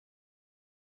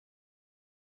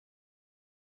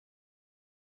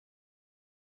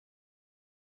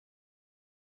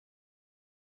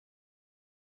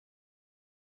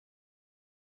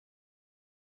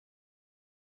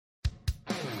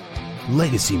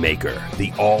LegacyMaker,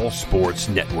 the all-sports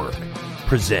network,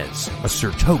 presents a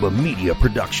SIRTOBA Media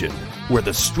production where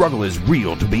the struggle is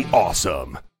real to be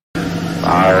awesome.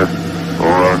 5,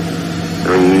 4,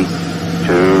 3,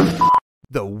 2.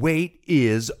 The wait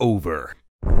is over.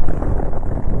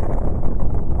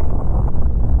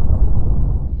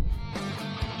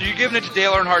 So you're giving it to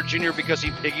Dale Earnhardt Jr. because he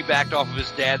piggybacked off of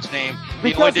his dad's name.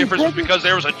 The only difference was because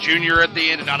there was a junior at the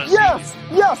end and not a senior.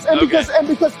 Yes, and Okay.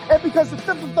 because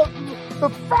the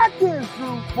fact is,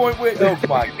 Drew. Point with, oh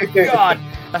my God!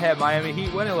 I had Miami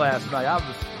Heat winning last night. I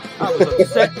was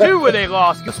upset too when they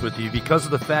lost. With you because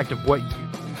of the fact of what you.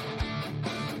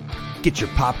 Get your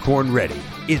popcorn ready.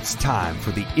 It's time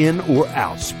for the In or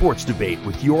Out sports debate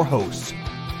with your hosts,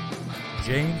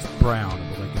 James Brown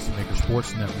of the LegacyMaker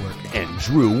Sports Network and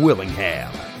Drew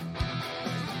Willingham.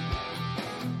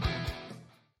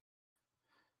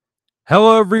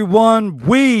 Hello, everyone.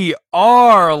 We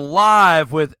are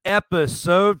live with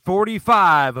episode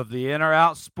 45 of the In or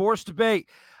Out Sports Debate.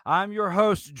 I'm your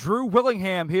host, Drew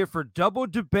Willingham, here for Double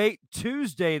Debate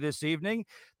Tuesday this evening.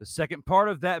 The second part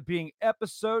of that being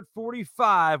episode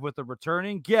 45 with a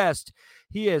returning guest.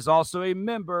 He is also a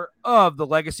member of the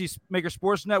LegacyMaker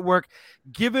Sports Network.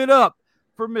 Give it up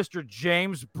for Mr.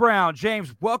 James Brown.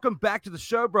 James, welcome back to the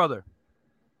show, brother.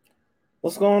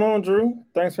 What's going on, Drew?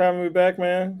 Thanks for having me back,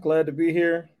 man. Glad to be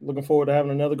here. Looking forward to having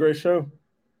another great show.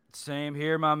 Same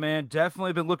here, my man.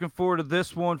 Definitely been looking forward to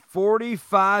this one.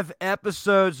 45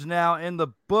 episodes now in the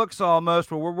books almost,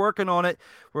 but we're working on it.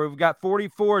 We've got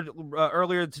 44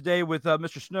 earlier today with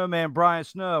Mr. Snowman, Brian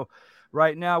Snow.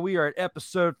 Right now, we are at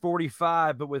episode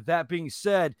 45. But with that being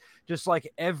said, just like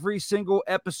every single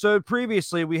episode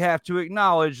previously, we have to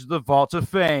acknowledge the Vault of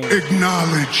Fame.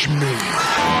 Acknowledge me.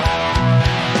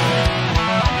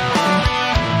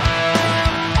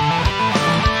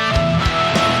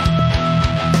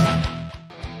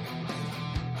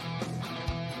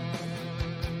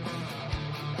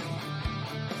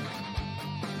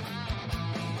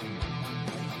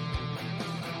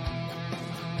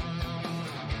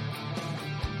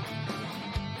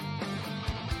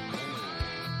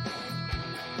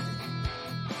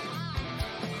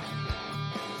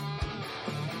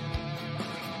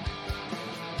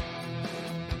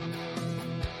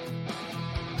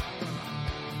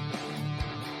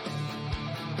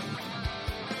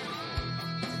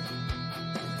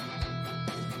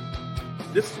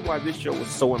 This is why this show is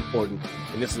so important,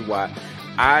 and this is why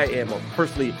I am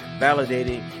personally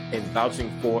validating and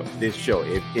vouching for this show.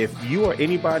 If you are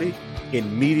anybody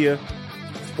in media,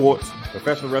 sports,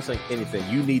 professional wrestling, anything,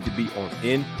 you need to be on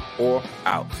In or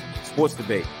Out Sports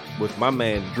Debate with my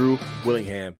man, Drew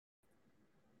Willingham.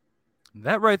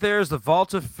 That right there is the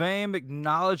Vault of Fame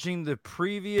acknowledging the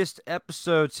previous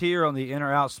episodes here on the In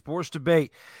or Out Sports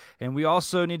Debate. And we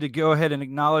also need to go ahead and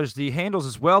acknowledge the handles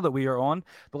as well that we are on.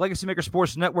 The LegacyMaker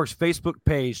Sports Network's Facebook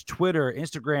page, Twitter,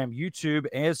 Instagram, YouTube,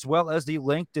 as well as the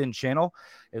LinkedIn channel,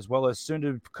 as well as soon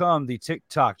to become the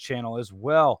TikTok channel as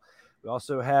well. We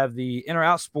also have the In or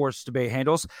Out Sports Debate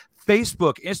handles,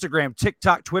 Facebook, Instagram,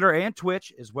 TikTok, Twitter, and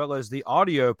Twitch, as well as the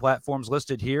audio platforms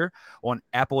listed here on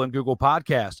Apple and Google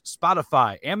Podcasts,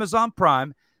 Spotify, Amazon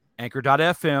Prime,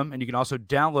 Anchor.fm, and you can also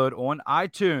download on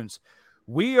iTunes.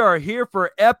 We are here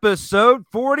for episode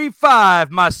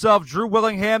 45. Myself, Drew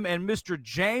Willingham, and Mr.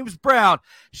 James Brown.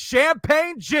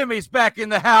 Champagne Jimmy's back in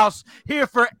the house here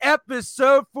for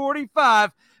episode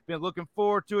 45. Been looking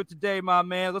forward to it today, my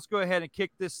man. Let's go ahead and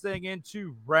kick this thing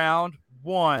into round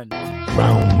one.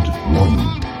 Round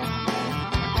 1.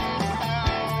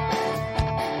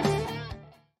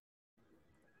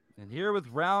 And here with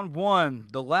round one,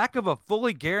 the lack of a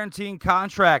fully guaranteed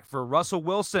contract for Russell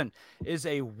Wilson is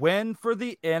a win for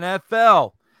the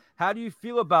NFL. How do you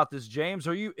feel about this, James?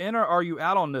 Are you in or are you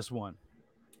out on this one?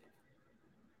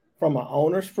 From an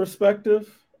owner's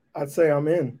perspective, I'd say I'm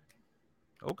in.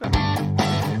 Okay.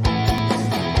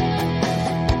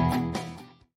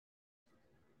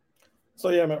 So,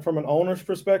 yeah, man, from an owner's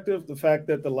perspective, the fact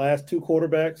that the last two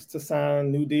quarterbacks to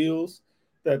sign new deals,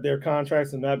 that their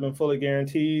contracts have not been fully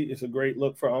guaranteed, is a great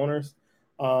look for owners.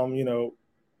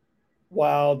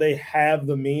 While they have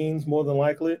the means, more than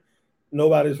likely,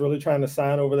 nobody's really trying to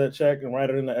sign over that check and write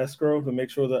it in the escrow to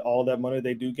make sure that all that money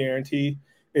they do guarantee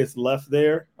is left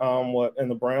there. In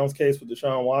the Browns case with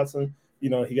Deshaun Watson,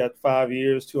 he got 5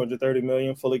 years, $230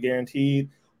 million, fully guaranteed.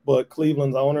 But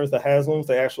Cleveland's owners, the Haslams,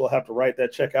 they actually have to write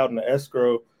that check out in the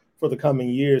escrow for the coming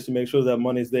years to make sure that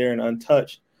money's there and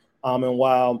untouched. And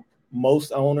while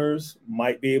most owners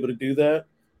might be able to do that,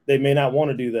 they may not want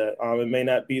to do that. It may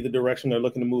not be the direction they're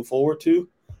looking to move forward to.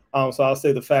 So I'll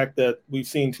say the fact that we've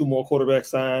seen two more quarterbacks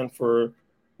sign for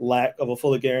lack of a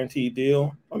fully guaranteed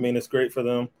deal. I mean, it's great for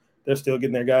them. They're still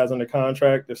getting their guys under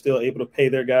contract. They're still able to pay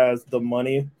their guys the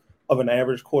money of an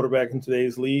average quarterback in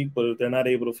today's league, but if they're not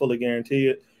able to fully guarantee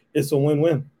it, it's a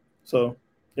win-win. So,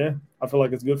 yeah, I feel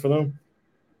like it's good for them.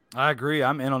 I agree.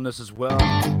 I'm in on this as well.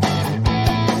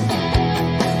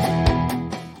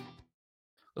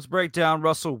 Let's break down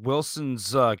Russell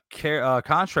Wilson's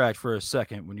contract for a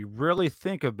second. When you really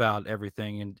think about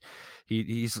everything, and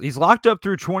he's locked up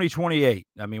through 2028.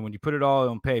 I mean, when you put it all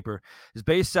on paper, his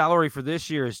base salary for this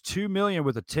year is $2 million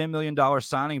with a $10 million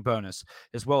signing bonus,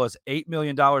 as well as $8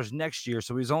 million next year.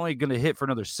 So he's only going to hit for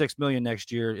another $6 million next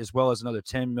year, as well as another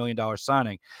 $10 million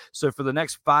signing. So for the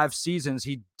next 5 seasons,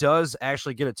 he does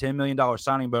actually get a $10 million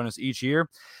signing bonus each year,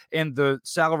 and the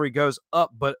salary goes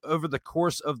up. But over the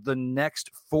course of the next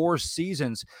 4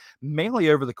 seasons, mainly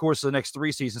over the course of the next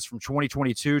 3 seasons from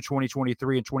 2022,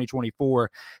 2023, and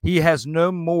 2024, he has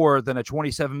no more than a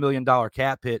 $27 million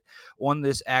cap hit on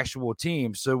this actual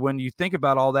team. So when you think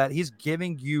about all that, he's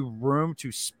giving you room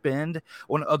to spend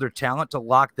on other talent to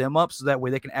lock them up so that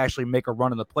way they can actually make a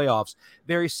run in the playoffs.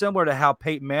 Very similar to how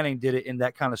Peyton Manning did it in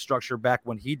that kind of structure back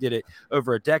when he did it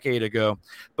over a decade ago.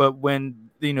 But when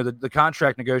the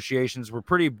contract negotiations were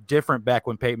pretty different back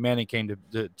when Peyton Manning came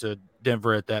to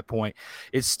Denver at that point.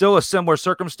 It's still a similar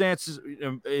circumstances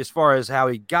as far as how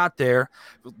he got there.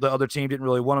 The other team didn't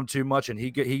really want him too much, and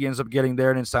he ends up getting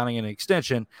there and then signing an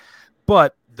extension.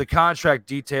 But the contract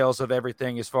details of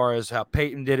everything, as far as how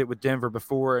Peyton did it with Denver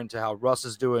before and to how Russ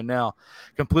is doing now,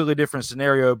 completely different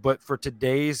scenario. But for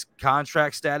today's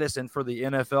contract status and for the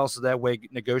NFL, so that way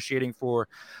negotiating for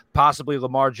possibly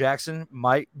Lamar Jackson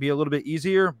might be a little bit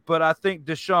easier. But I think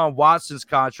Deshaun Watson's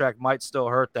contract might still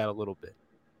hurt that a little bit.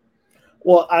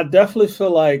 Well, I definitely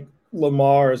feel like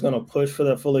Lamar is going to push for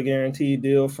that fully guaranteed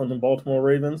deal from the Baltimore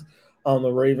Ravens.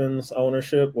 The Ravens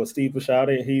ownership with Steve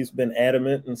Bisciotti, he's been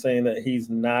adamant in saying that he's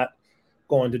not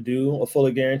going to do a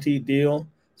fully guaranteed deal.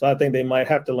 So I think they might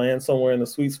have to land somewhere in the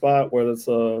sweet spot where it's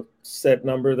a set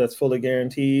number that's fully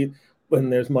guaranteed, when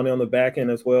there's money on the back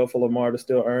end as well for Lamar to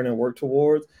still earn and work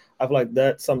towards. I feel like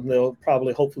that's something they'll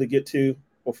probably hopefully get to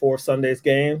before Sunday's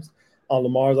games.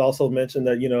 Lamar's also mentioned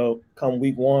that, come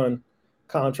week 1,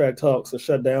 contract talks are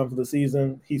shut down for the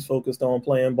season. He's focused on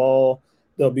playing ball.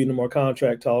 There'll be no more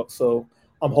contract talks. So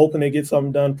I'm hoping they get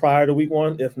something done prior to week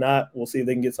 1. If not, we'll see if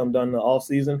they can get something done in the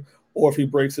offseason. Or if he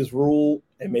breaks his rule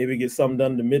and maybe get something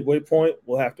done the midway point,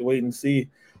 we'll have to wait and see.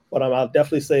 But I'll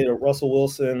definitely say that Russell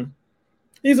Wilson,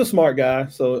 he's a smart guy.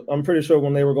 So I'm pretty sure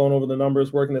when they were going over the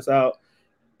numbers, working this out,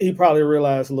 he probably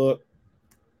realized, look,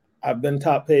 I've been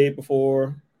top paid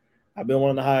before. I've been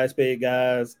one of the highest paid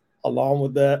guys. Along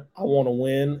with that, I want to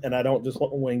win, and I don't just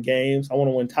want to win games. I want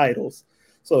to win titles.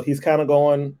 So he's kind of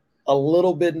going a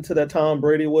little bit into that Tom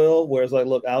Brady will, where it's like,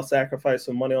 look, I'll sacrifice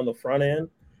some money on the front end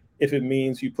if it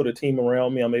means you put a team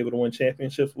around me I'm able to win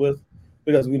championships with,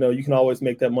 because we know you can always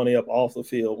make that money up off the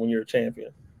field when you're a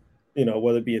champion,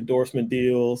 whether it be endorsement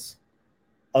deals,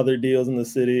 other deals in the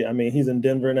city. I mean, he's in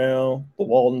Denver now, the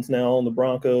Waltons now on the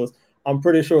Broncos. I'm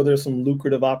pretty sure there's some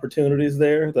lucrative opportunities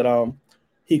there that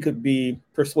he could be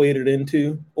persuaded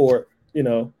into or,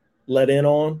 let in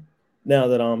on now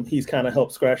that he's kind of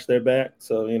helped scratch their back.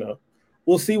 So,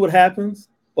 we'll see what happens,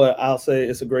 but I'll say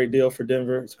it's a great deal for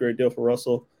Denver. It's a great deal for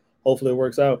Russell. Hopefully it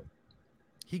works out.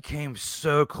 He came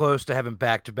so close to having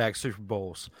back-to-back Super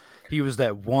Bowls. He was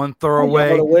that one throw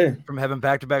away from having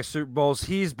back-to-back Super Bowls.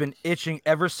 He's been itching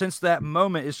ever since that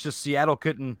moment. It's just Seattle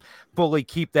couldn't fully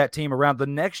keep that team around. The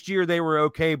next year they were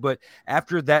okay, but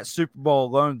after that Super Bowl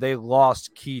alone, they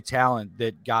lost key talent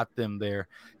that got them there.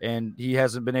 And he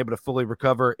hasn't been able to fully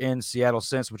recover in Seattle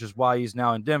since, which is why he's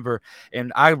now in Denver.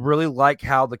 And I really like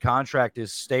how the contract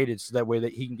is stated so that way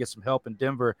that he can get some help in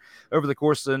Denver over the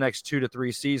course of the next 2 to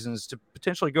 3 seasons to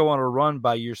potentially go on a run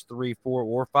by years 3, 4,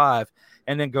 or 5,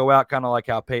 and then go out kind of like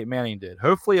how Peyton Manning did.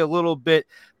 Hopefully a little bit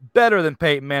better than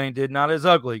Peyton Manning did, not as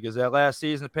ugly, because that last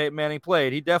season that Peyton Manning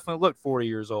played, he definitely looked 40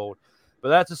 years old. But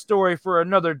that's a story for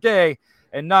another day,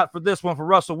 and not for this one for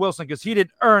Russell Wilson, because he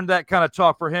didn't earn that kind of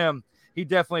talk for him. He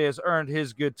definitely has earned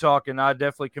his good talk, and I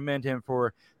definitely commend him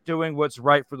for doing what's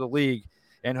right for the league.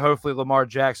 And hopefully Lamar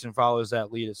Jackson follows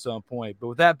that lead at some point. But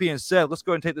with that being said, let's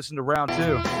go ahead and take this into round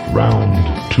 2.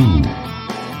 Round 2.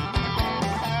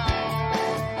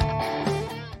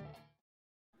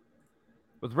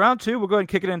 With round 2, we'll go ahead and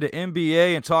kick it into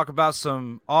NBA and talk about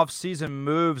some offseason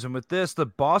moves. And with this, the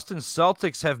Boston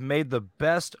Celtics have made the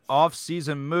best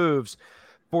offseason moves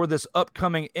for this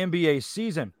upcoming NBA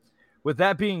season. With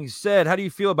that being said, how do you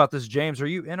feel about this, James? Are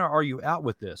you in or are you out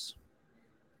with this?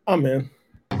 I'm in.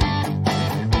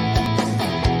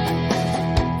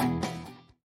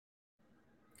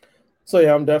 So,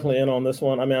 yeah, I'm definitely in on this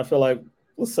one. I mean, I feel like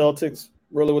the Celtics,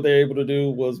 really what they're able to do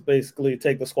was basically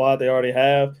take the squad they already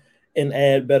have and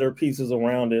add better pieces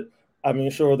around it. I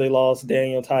mean, sure, they lost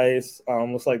Daniel Tice.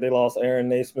 Looks like they lost Aaron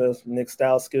Naismith, Nick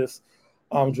Stauskas,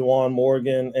 Juwan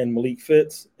Morgan, and Malik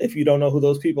Fitz. If you don't know who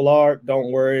those people are,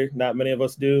 don't worry. Not many of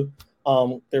us do.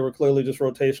 They were clearly just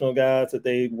rotational guys that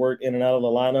they work in and out of the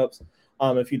lineups.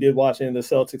 If you did watch any of the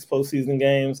Celtics postseason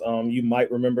games, you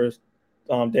might remember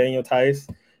Daniel Tice.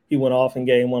 He went off in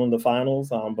game one of the finals,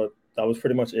 but that was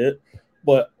pretty much it.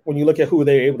 But when you look at who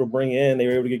they were able to bring in, they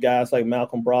were able to get guys like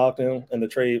Malcolm Brogdon in the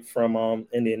trade from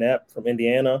Indiana.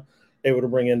 They were able to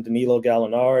bring in Danilo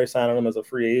Gallinari, signing him as a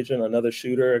free agent, another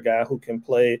shooter, a guy who can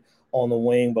play on the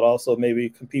wing, but also maybe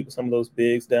compete with some of those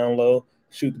bigs down low,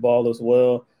 shoot the ball as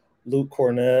well. Luke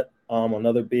Cornett,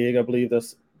 another big, I believe,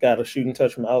 that's got a shooting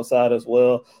touch from outside as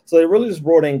well. So they really just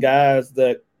brought in guys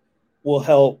that will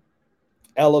help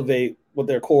elevate what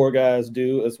their core guys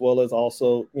do, as well as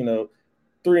also,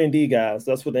 3-and-D guys.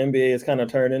 That's what the NBA has kind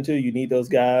of turned into. You need those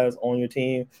guys on your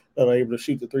team that are able to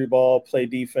shoot the three ball, play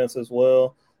defense as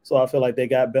well. So I feel like they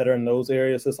got better in those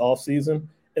areas this offseason.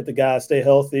 If the guys stay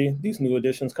healthy, these new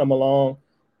additions come along.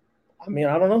 I mean,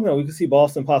 I don't know, man. We could see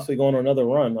Boston possibly going on another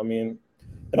run. I mean,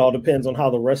 it all depends on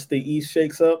how the rest of the East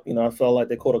shakes up. I felt like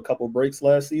they caught a couple breaks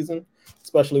last season,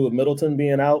 especially with Middleton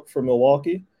being out for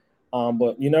Milwaukee.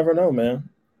 But you never know, man.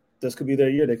 This could be their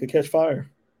year. They could catch fire.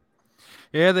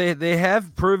 Yeah, they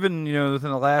have proven, within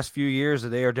the last few years that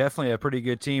they are definitely a pretty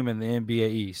good team in the NBA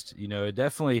East. It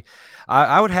definitely,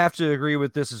 I would have to agree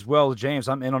with this as well, James.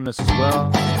 I'm in on this as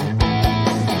well.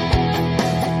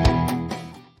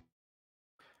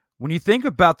 When you think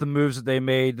about the moves that they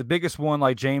made, the biggest one,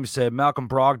 like James said, Malcolm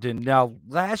Brogdon. Now,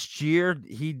 last year,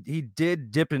 he did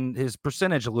dip in his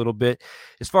percentage a little bit.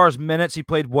 As far as minutes, he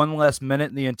played one less minute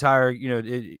in the entire,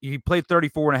 he played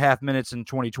 34 and a half minutes in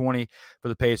 2020 for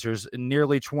the Pacers, and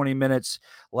nearly 20 minutes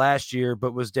last year,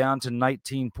 but was down to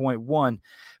 19.1.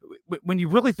 When you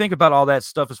really think about all that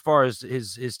stuff, as far as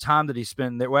his time that he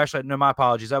spent there, well, actually, no, my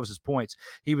apologies. That was his points.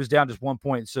 He was down just 1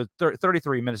 point, so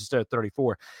 33 minutes instead of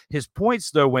 34. His points,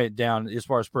 though, went down as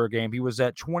far as per game. He was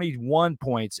at 21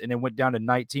 points and then went down to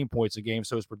 19 points a game.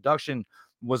 So his production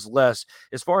was less.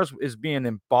 As far as being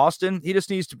in Boston, he just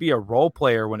needs to be a role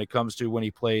player when it comes to when he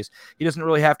plays. He doesn't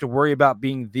really have to worry about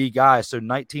being the guy. So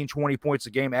 19, 20 points a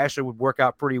game actually would work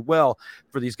out pretty well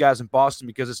for these guys in Boston,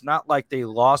 because it's not like they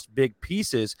lost big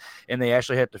pieces and they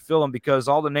actually had to fill them, because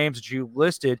all the names that you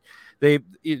listed,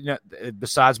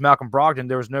 besides Malcolm Brogdon,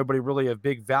 there was nobody really of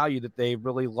big value that they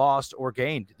really lost or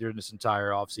gained during this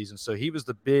entire offseason. So he was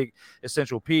the big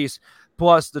essential piece,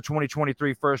 plus the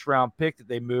 2023 first round pick that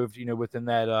they moved, within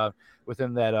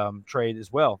that trade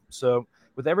as well. So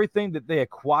with everything that they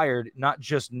acquired, not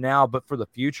just now, but for the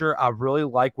future, I really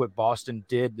like what Boston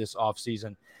did this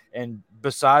offseason. And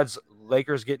besides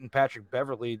Lakers getting Patrick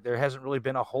Beverley, there hasn't really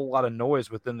been a whole lot of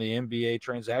noise within the NBA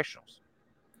transactionals.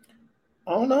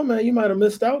 I don't know, man. You might have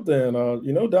missed out then.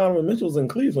 Donovan Mitchell's in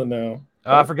Cleveland now.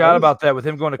 I forgot about that with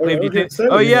him going to Cleveland.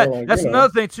 That's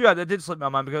another thing, too. That did slip my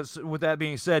mind, because with that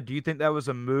being said, do you think that was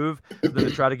a move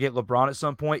to try to get LeBron at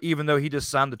some point, even though he just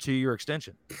signed the 2-year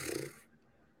extension?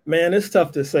 Man, it's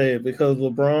tough to say, because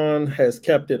LeBron has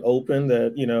kept it open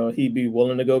that, he'd be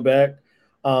willing to go back.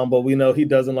 But we know he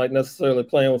doesn't like necessarily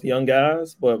playing with young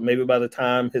guys. But maybe by the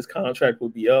time his contract will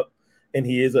be up and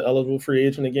he is an eligible free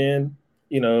agent again,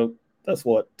 that's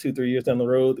 2-3 years down the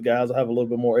road. The guys will have a little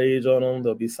bit more age on them.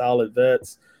 They'll be solid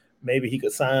vets. Maybe he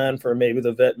could sign for maybe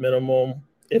the vet minimum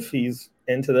if he's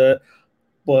into that.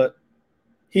 But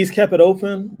he's kept it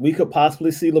open. We could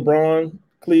possibly see LeBron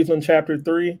Cleveland Chapter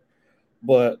 3,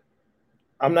 but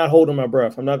I'm not holding my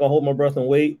breath. I'm not going to hold my breath and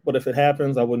wait. But if it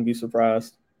happens, I wouldn't be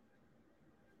surprised.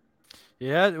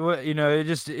 Yeah, well,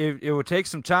 it would take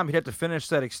some time. He'd have to finish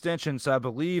that extension. So I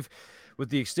believe with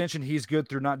the extension, he's good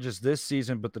through not just this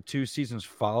season, but the 2 seasons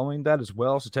following that as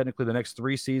well. So technically the next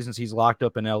 3 seasons he's locked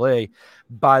up in LA.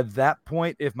 By that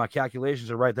point, if my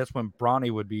calculations are right, that's when Bronny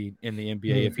would be in the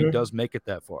NBA if he does make it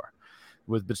that far.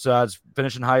 Besides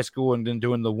finishing high school and then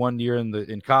doing the 1 year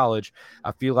in college,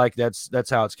 I feel like that's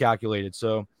how it's calculated.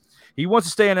 So he wants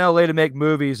to stay in LA to make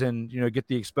movies and get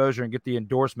the exposure and get the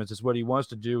endorsements. Is what he wants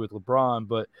to do with LeBron,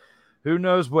 but who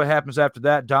knows what happens after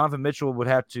that? Donovan Mitchell would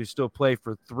have to still play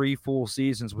for 3 full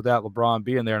seasons without LeBron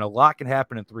being there, and a lot can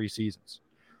happen in 3 seasons.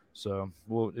 So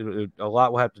a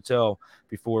lot will have to tell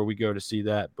before we go to see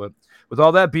that. But with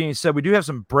all that being said, we do have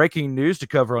some breaking news to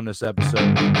cover on this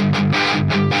episode.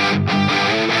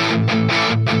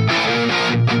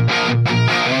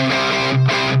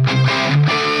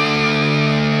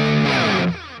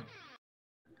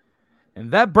 And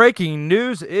And that breaking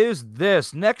news is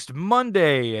this. Next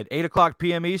Monday at 8 o'clock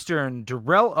p.m. Eastern,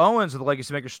 Darrell Owens of the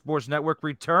LegacyMaker Sports Network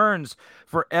returns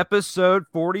for episode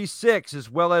 46, as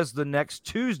well as the next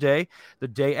Tuesday, the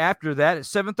day after that, at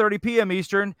 7:30 p.m.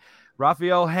 Eastern.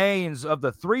 Raphael Haynes of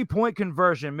the three-point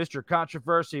conversion, Mr.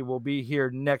 Controversy, will be here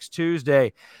next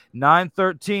Tuesday,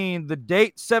 9/13. The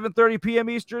date, 7:30 p.m.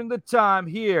 Eastern, the time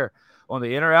here on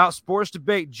the In or Out Sports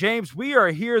Debate. James, we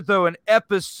are here, though, in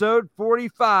episode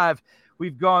 45.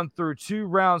 We've gone through 2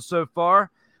 rounds so far.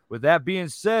 With that being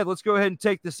said, let's go ahead and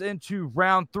take this into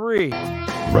round 3.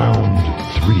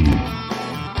 Round 3.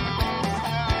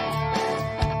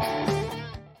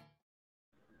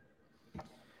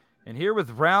 And here with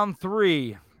round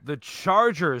 3, the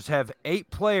Chargers have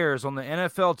 8 players on the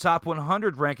NFL Top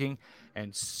 100 ranking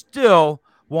and still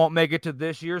won't make it to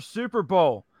this year's Super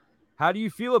Bowl. How do you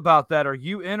feel about that? Are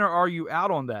you in or are you out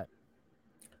on that?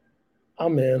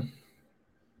 I'm in.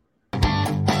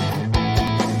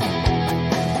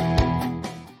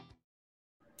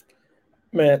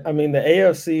 Man, I mean, the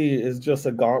AFC is just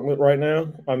a gauntlet right now.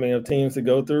 I mean, of teams to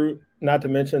go through, not to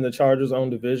mention the Chargers' own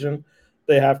division.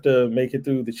 They have to make it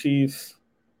through the Chiefs,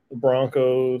 the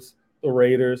Broncos, the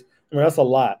Raiders. I mean, that's a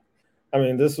lot. I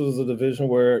mean, this was a division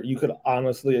where you could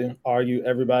honestly argue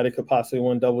everybody could possibly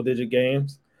win double-digit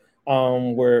games,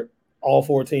 where all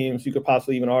 4 teams you could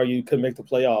possibly even argue could make the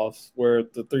playoffs, where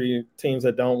the 3 teams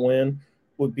that don't win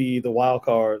would be the wild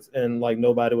cards, and, like,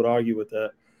 nobody would argue with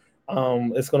that.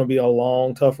 It's going to be a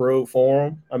long, tough road for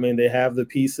them. I mean, they have the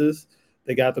pieces.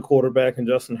 They got the quarterback in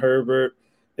Justin Herbert.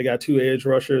 They got 2 edge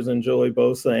rushers in Joey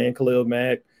Bosa and Khalil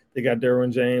Mack. They got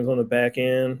Derwin James on the back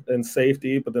end and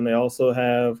safety, but then they also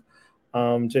have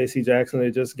J.C. Jackson they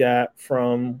just got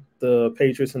from the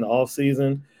Patriots in the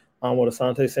offseason with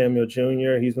Asante Samuel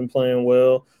Jr. He's been playing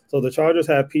well. So the Chargers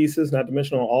have pieces, not to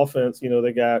mention on offense. You know,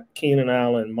 they got Keenan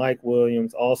Allen, Mike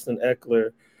Williams, Austin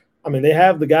Eckler. I mean, they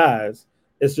have the guys.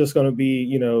 It's just going to be,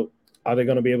 you know, are they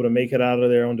going to be able to make it out of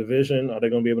their own division? Are they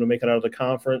going to be able to make it out of the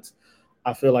conference?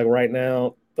 I feel like right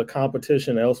now the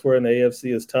competition elsewhere in the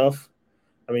AFC is tough.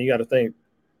 I mean, you got to think,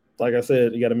 like I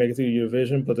said, you got to make it through your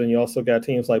division, but then you also got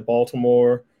teams like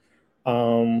Baltimore,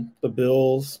 the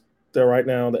Bills. They're right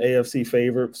now the AFC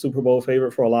favorite, Super Bowl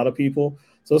favorite for a lot of people.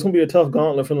 So it's going to be a tough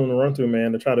gauntlet for them to run through,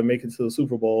 man, to try to make it to the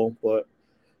Super Bowl. But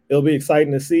it'll be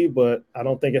exciting to see, but I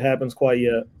don't think it happens quite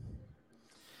yet.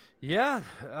 Yeah,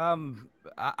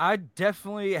 I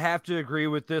definitely have to agree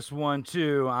with this one,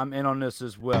 too. I'm in on this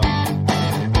as well.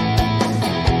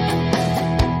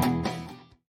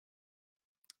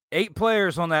 Eight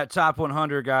players on that top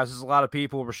 100, guys. There's a lot of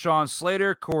people. Rashawn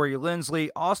Slater, Corey Linsley,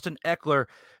 Austin Eckler,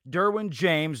 Derwin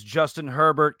James, Justin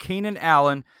Herbert, Keenan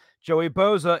Allen, Joey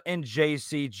Bosa, and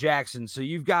J.C. Jackson. So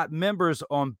you've got members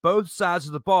on both sides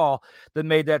of the ball that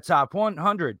made that top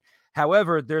 100.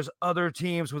 However, there's other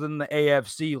teams within the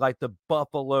AFC, like the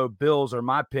Buffalo Bills are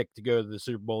my pick to go to the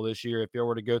Super Bowl this year. If you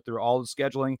were to go through all the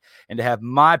scheduling and to have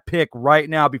my pick right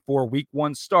now before week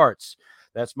 1 starts,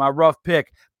 that's my rough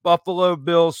pick. Buffalo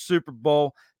Bills Super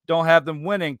Bowl. Don't have them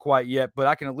winning quite yet, but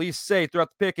I can at least say throughout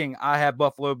the picking, I have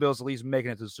Buffalo Bills at least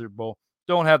making it to the Super Bowl.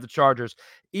 Don't have the Chargers.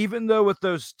 Even though with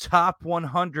those top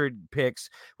 100 picks,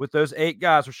 with those 8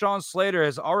 guys, Rashawn Slater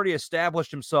has already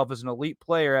established himself as an elite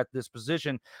player at this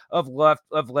position of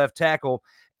left tackle.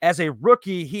 As a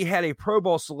rookie, he had a Pro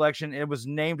Bowl selection and was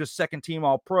named a second-team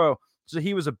All-Pro, so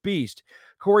he was a beast.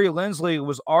 Corey Linsley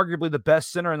was arguably the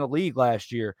best center in the league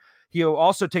last year. He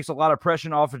also takes a lot of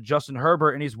pressure off of Justin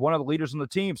Herbert, and he's one of the leaders on the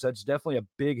team, so that's definitely a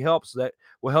big help. So that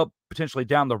will help potentially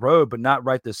down the road, but not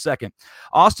right this second.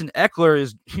 Austin Eckler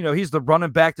is, he's the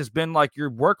running back that's been like your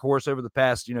workhorse over the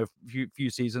past, few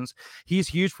seasons. He's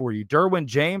huge for you. Derwin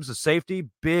James, the safety,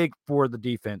 big for the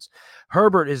defense.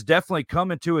 Herbert is definitely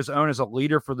coming to his own as a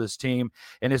leader for this team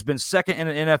and has been second in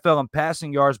the NFL in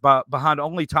passing yards behind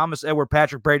only Thomas Edward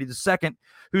Patrick Brady II,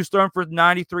 who's thrown for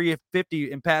 93 of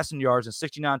 50 in passing yards and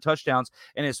 69 touchdowns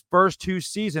in his first 2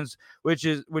 seasons, which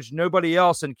nobody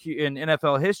else in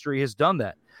NFL history has done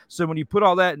that. So when you put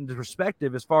all that into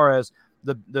perspective, as far as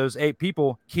those 8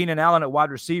 people, Keenan Allen at wide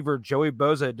receiver, Joey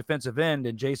Bosa at defensive end,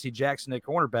 and J.C. Jackson at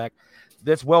cornerback,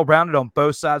 that's well-rounded on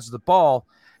both sides of the ball.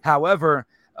 However,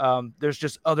 there's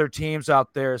just other teams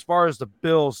out there. As far as the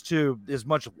Bills, too, as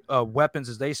much weapons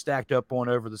as they stacked up on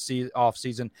over the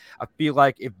offseason, I feel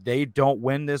like if they don't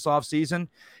win this offseason,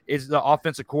 it's the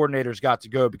offensive coordinator's got to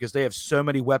go because they have so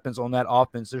many weapons on that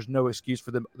offense. There's no excuse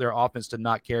for their offense to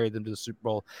not carry them to the Super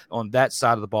Bowl on that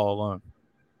side of the ball alone.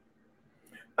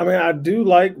 I mean, I do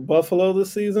like Buffalo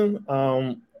this season.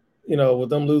 With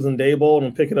them losing Daboll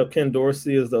and picking up Ken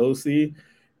Dorsey as the OC,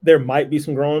 there might be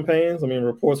some growing pains. I mean,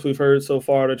 reports we've heard so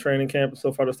far to training camp,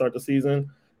 so far to start the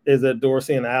season, is that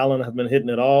Dorsey and Allen have been hitting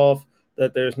it off,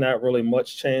 that there's not really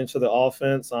much change to the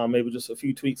offense, maybe just a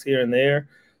few tweaks here and there.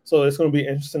 So it's going to be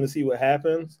interesting to see what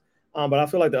happens. But I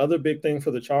feel like the other big thing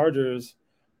for the Chargers,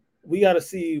 we got to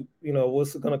see,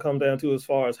 what's it going to come down to as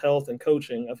far as health and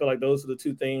coaching. I feel like those are the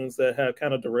two things that have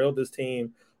kind of derailed this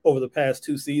team over the past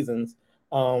 2 seasons.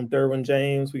 Derwin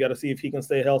James, we got to see if he can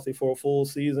stay healthy for a full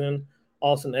season.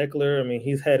 Austin Eckler, I mean,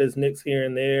 he's had his nicks here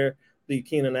and there. Lee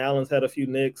Keenan Allen's had a few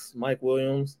nicks, Mike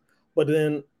Williams. But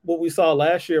then what we saw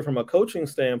last year from a coaching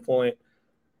standpoint,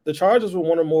 the Chargers were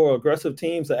one of the more aggressive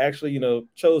teams that actually,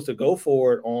 chose to go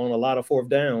for it on a lot of 4th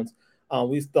downs.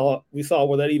 We saw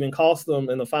where that even cost them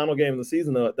in the final game of the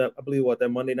season, that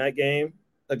Monday night game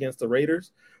against the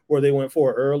Raiders, where they went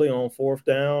for it early on 4th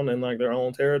down in like their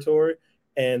own territory,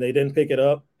 and they didn't pick it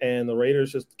up, and the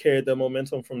Raiders just carried the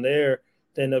momentum from there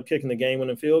to end up kicking the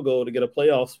game-winning field goal to get a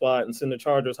playoff spot and send the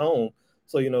Chargers home.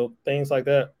 So, things like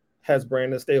that. Has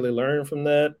Brandon Staley learned from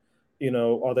that?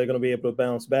 Are they going to be able to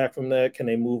bounce back from that? Can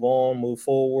they move on, move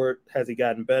forward? Has he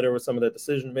gotten better with some of that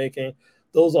decision-making?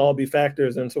 Those all be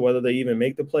factors into whether they even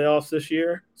make the playoffs this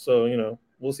year. So,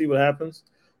 we'll see what happens.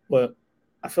 But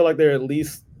I feel like they're at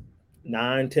least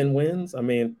 9-10 wins. I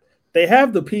mean, they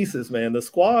have the pieces, man. The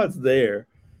squad's there.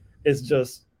 It's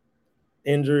just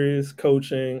injuries,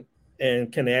 coaching,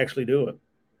 and can they actually do it?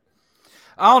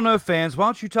 I don't know, fans. Why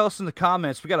don't you tell us in the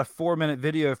comments? We got a 4-minute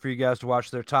video for you guys to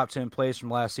watch their top 10 plays from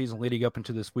last season leading up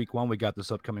into this week 1 we got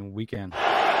this upcoming weekend.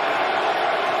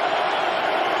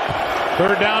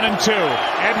 3rd down and 2.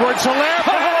 Edwards-Helaire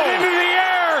batted into the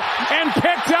air and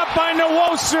picked up by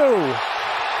Nwosu.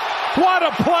 What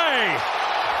a play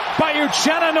by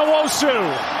Uchenna Nwosu.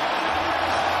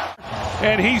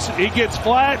 And he gets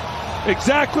flat.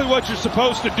 Exactly what you're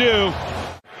supposed to do.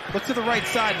 Look to the right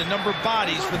side, the number of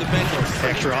bodies for the Bengals.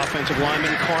 Extra offensive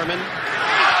lineman, Carmen.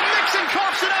 Mixon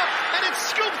coughs it up, and it's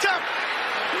scooped up.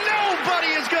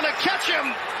 Nobody is going to catch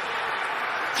him.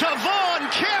 Tavon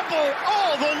Campbell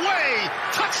all the way.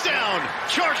 Touchdown,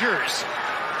 Chargers.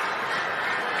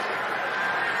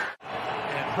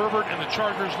 And Herbert and the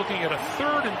Chargers looking at a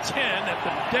 3rd and 10 at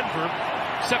the Denver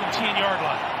 17-yard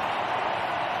line.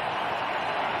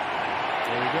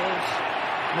 There he goes.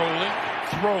 Rolling,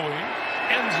 throwing.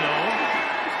 End zone,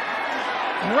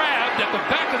 grabbed at the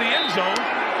back of the end zone,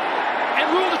 and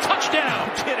ruled a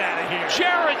touchdown. Get out of here.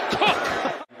 Jared Cook.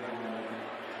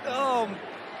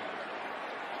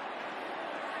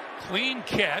 Clean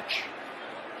catch.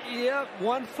 Yep,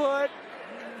 1 foot.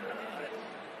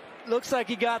 Looks like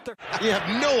he got there. You have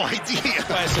no idea.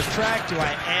 Do I subtract? Do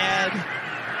I add?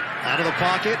 Out of the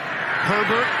pocket.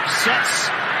 Herbert sets.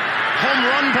 Home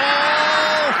run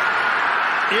ball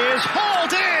is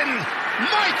hauled in.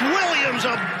 Mike Williams,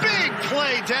 a big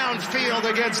play downfield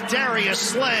against Darius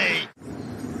Slay.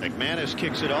 McManus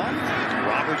kicks it off.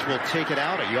 Roberts will take it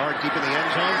out a yard deep in the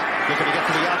end zone. Looking to get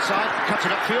to the outside. Cuts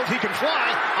it upfield. He can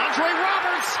fly. Andre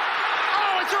Roberts.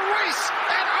 Oh, it's a race.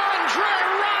 And Andre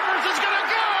Roberts is going to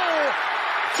go.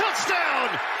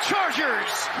 Touchdown.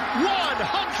 Chargers. 101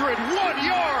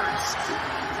 yards.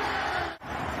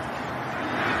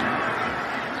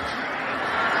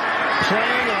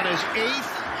 Playing on his 8th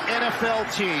NFL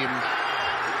team.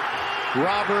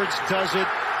 Roberts does it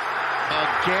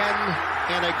again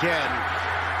and again.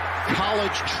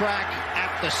 College track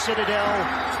at the Citadel.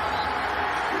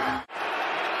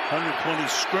 120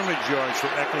 scrimmage yards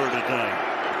for Eckler tonight.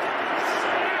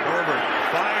 Herbert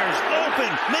fires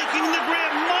open, making the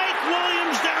grab. Mike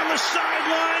Williams down the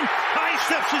sideline. High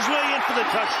steps his way in for the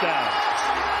touchdown.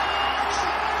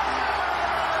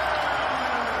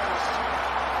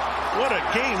 What a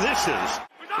game this is.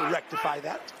 To rectify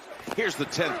that. Here's the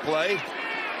 10th play.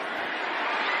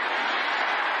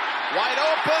 Wide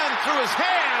open through his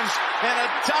hands, and a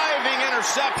diving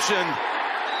interception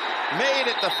made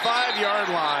at the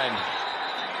 5-yard line.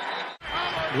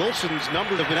 Wilson's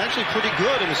numbers have been actually pretty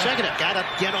good in the second half. Got to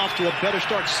get off to a better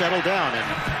start, settle down, and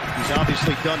he's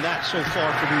obviously done that so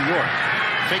far for New York.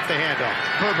 Fake the handoff.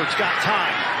 Herbert's got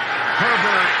time.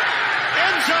 Herbert,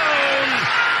 end zone,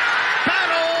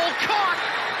 battle caught.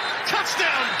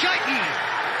 Touchdown, Guyton.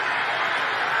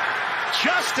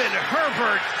 Justin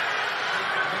Herbert,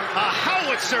 a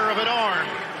howitzer of an arm.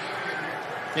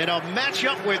 In a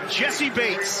matchup with Jesse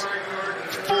Bates,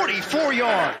 44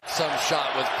 yards. Some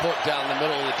shot was put down the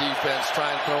middle of the defense,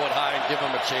 try and throw it high and give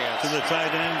him a chance. To the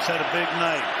tight ends, had a big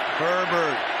night.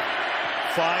 Herbert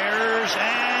fires,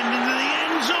 and into the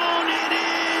end zone it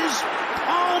is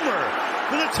Palmer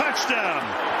with a touchdown.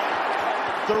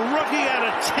 The rookie out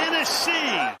of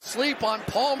Tennessee. Sleep on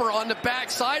Palmer on the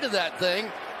backside of that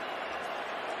thing.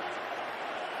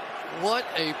 What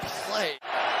a play.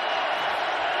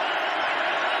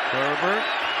 Herbert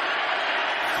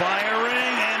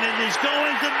firing, and it is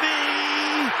going to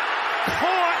be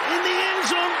caught in the end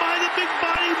zone by the big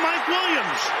body Mike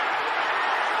Williams.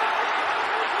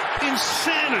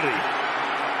 Insanity.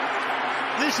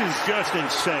 This is just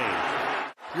insane.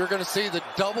 You're going to see the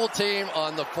double team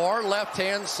on the far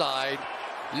left-hand side.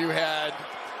 You had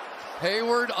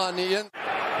Hayward on the end.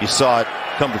 You saw it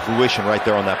come to fruition right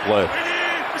there on that play.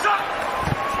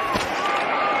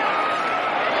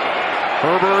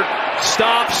 Herbert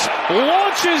stops,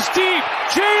 launches deep.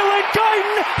 Jalen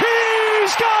Guyton,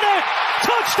 he's got it!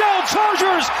 Touchdown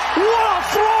Chargers! What a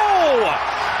throw!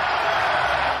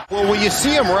 Well, when you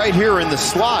see him right here in the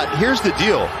slot, here's the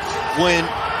deal. When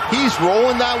he's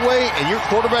rolling that way and your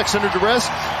quarterback's under duress,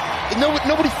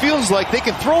 nobody feels like they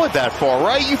can throw it that far,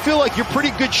 right? You feel like you're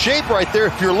pretty good shape right there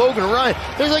if you're Logan Ryan.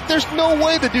 There's no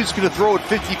way the dude's going to throw it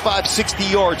 55, 60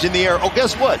 yards in the air. Oh,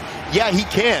 guess what? Yeah, he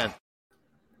can.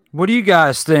 What do you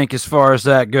guys think as far as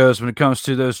that goes when it comes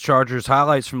to those Chargers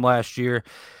highlights from last year?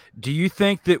 Do you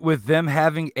think that with them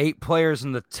having 8 players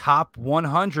in the top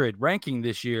 100 ranking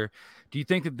this year, do you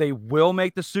think that they will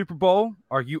make the Super Bowl?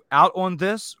 Are you out on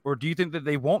this? Or do you think that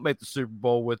they won't make the Super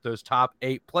Bowl with those top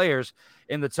 8 players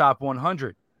in the top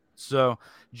 100? So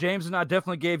James and I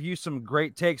definitely gave you some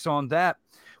great takes on that.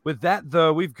 With that,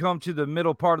 though, we've come to the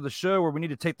middle part of the show where we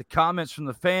need to take the comments from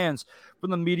the fans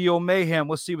from the Medial Mayhem.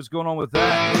 Let's see what's going on with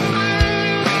that.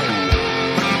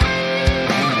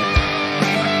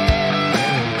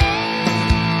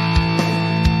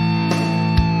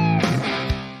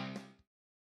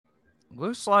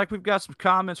 Looks like we've got some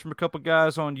comments from a couple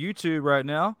guys on YouTube right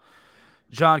now.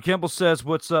 John Kimball says,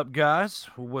 "What's up, guys?"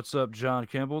 What's up, John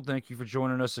Kimball? Thank you for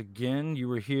joining us again. You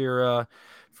were here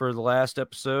for the last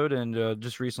episode and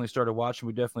just recently started watching.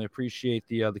 We definitely appreciate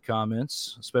the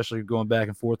comments, especially going back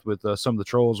and forth with some of the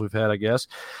trolls we've had, I guess.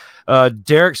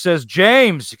 Derek says,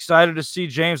 "James, excited to see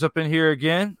James up in here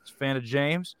again." Fan of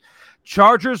James.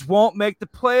 "Chargers won't make the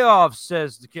playoffs,"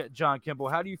 says John Kimball.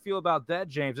 How do you feel about that,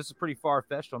 James? This is pretty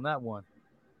far-fetched on that one.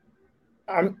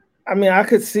 I mean, I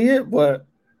could see it, but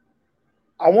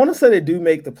I want to say they do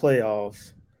make the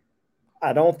playoffs.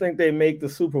 I don't think they make the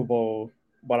Super Bowl,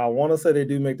 but I want to say they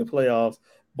do make the playoffs.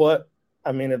 But,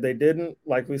 I mean, if they didn't,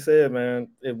 like we said, man,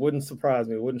 it wouldn't surprise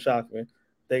me. It wouldn't shock me.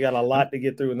 They got a lot to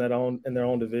get through in their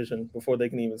own division before they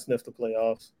can even sniff the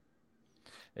playoffs.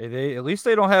 Hey, at least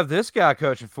they don't have this guy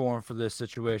coaching for them for this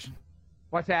situation.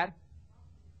 What's that?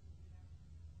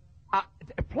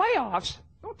 Playoffs?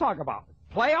 Don't talk about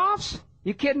it. Playoffs?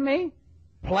 You kidding me?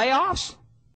 Playoffs?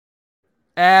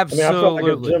 Absolutely. I mean, I feel like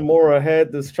if Jim Mora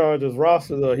had this Chargers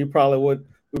roster, though, we probably would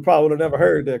have never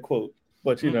heard that quote.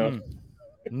 But, you know.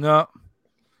 No.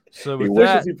 So with he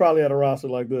wishes he probably had a roster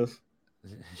like this.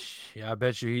 Yeah, I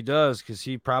bet you he does, because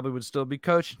he probably would still be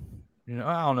coaching. You know,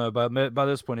 I don't know. By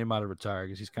this point, he might have retired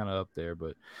because he's kind of up there.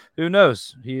 But who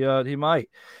knows? He might.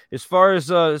 As far as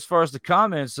the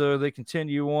comments, they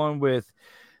continue on with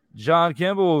John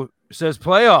Kimball says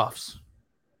playoffs.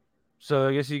 So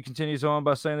I guess he continues on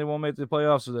by saying they won't make the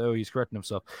playoffs. So he's correcting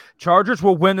himself. Chargers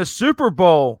will win the Super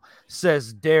Bowl,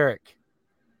 says Derek.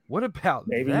 What about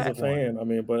maybe that he's a fan? I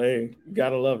mean, but hey, you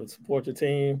gotta love it. Support your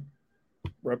team,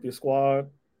 rep your squad.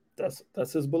 That's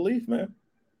his belief, man.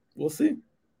 We'll see.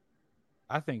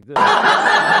 I think this.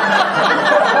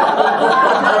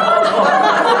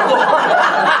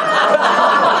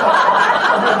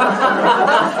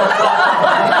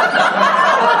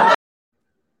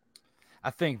 I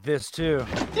think this too.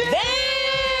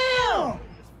 Damn!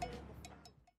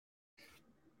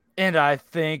 And I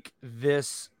think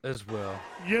this as well.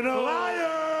 You know,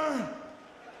 liar.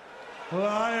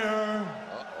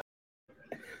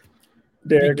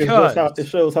 Derek, it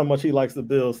shows how much he likes the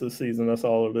Bills this season. That's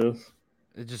all it is.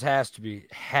 It just has to be.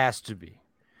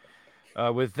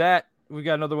 With that, we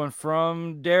got another one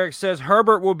from Derek. Says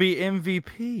Herbert will be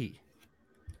MVP.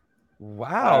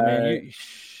 Wow, man.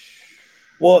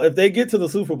 Well, if they get to the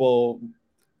Super Bowl,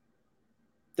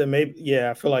 then maybe,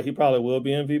 I feel like he probably will be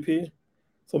MVP.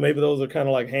 So maybe those are kind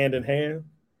of like hand in hand.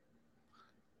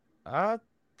 I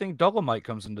think Dolomite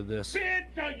comes into this.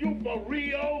 Are you for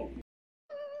real?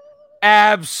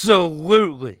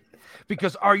 Absolutely.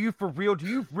 Because are you for real? Do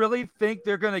you really think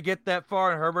they're going to get that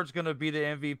far and Herbert's going to be the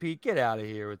MVP? Get out of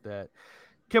here with that.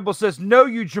 Kimball says, no,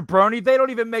 you jabroni. They don't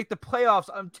even make the playoffs.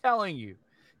 I'm telling you.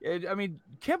 I mean,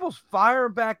 Kimball's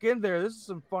firing back in there. This is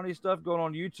some funny stuff going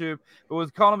on YouTube. But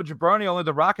with calling him a jabroni, only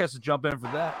The Rock has to jump in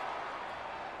for that.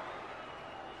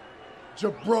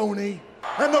 Jabroni.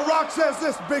 And The Rock says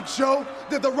this, Big Show.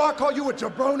 Did The Rock call you a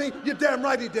jabroni? You're damn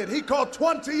right he did. He called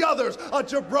 20 others a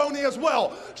jabroni as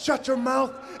well. Shut your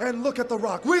mouth and look at The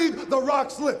Rock. Read The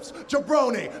Rock's lips.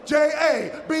 Jabroni.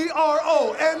 Jabroni.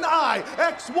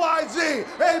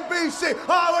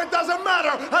 Oh, it doesn't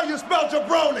matter how you spell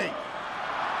jabroni.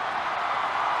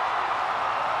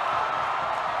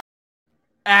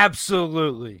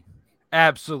 Absolutely.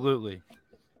 Absolutely.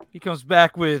 He comes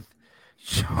back with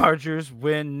Chargers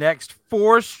win next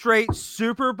 4 straight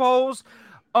Super Bowls,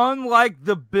 unlike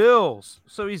the Bills.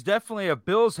 So he's definitely a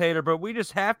Bills hater, but we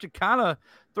just have to kind of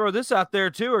throw this out there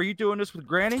too. Are you doing this with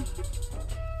Granny?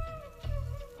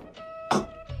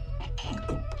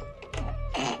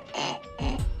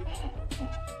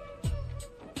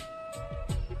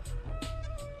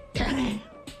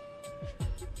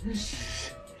 This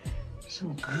is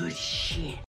some good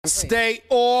shit. Stay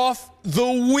off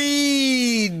the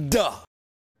weed.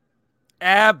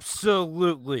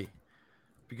 Absolutely.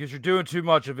 Because you're doing too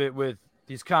much of it with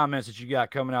these comments that you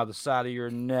got coming out of the side of your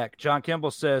neck. John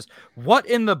Kimball says, what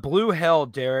in the blue hell,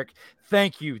 Derek?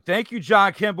 Thank you. Thank you,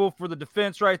 John Kimball, for the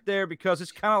defense right there, because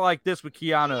it's kind of like this with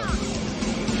Keanu.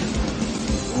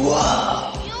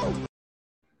 Whoa.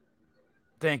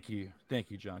 Thank you. Thank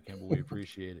you, John Kimball. We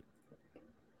appreciate it.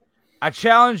 I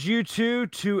challenge you two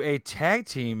to a tag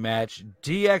team match.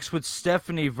 DX with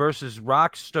Stephanie versus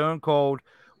Rock Stone Cold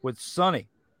with Sonny.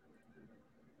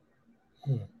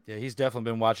 Yeah, he's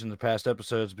definitely been watching the past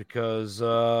episodes because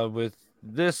with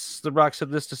this, The Rock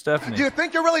said this to Stephanie. Do you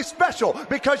think you're really special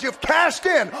because you've cashed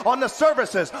in on the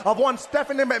services of one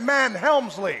Stephanie McMahon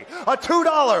Helmsley? A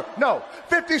 $2, no.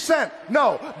 50 cent,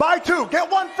 no. Buy 2,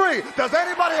 get 1 free. Does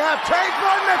anybody have change for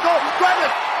a nickel? Grab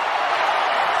it.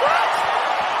 What?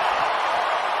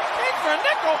 For a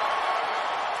nickel.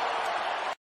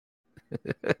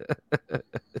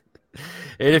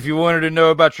 And if you wanted to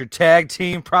know about your tag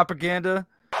team propaganda,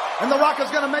 and The Rock is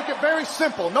going to make it very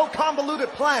simple. No convoluted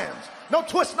plans. No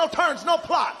twists, no turns, no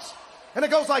plots. And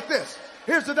it goes like this.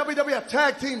 Here's the WWF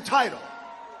Tag Team title.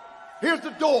 Here's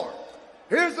the door.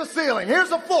 Here's the ceiling. Here's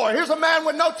the floor. Here's a man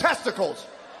with no testicles.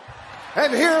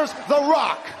 And here's The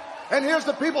Rock. And here's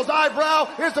the people's eyebrow,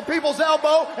 here's the people's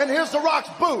elbow, and here's The Rock's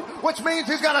boot, which means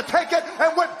he's going to take it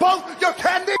and whip both your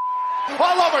candy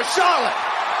all over Charlotte.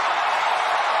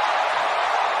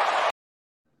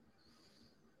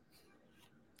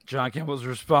 John Campbell's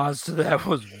response to that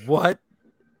was, what?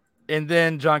 And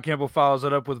then John Campbell follows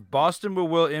it up with, Boston will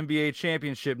win NBA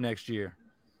championship next year.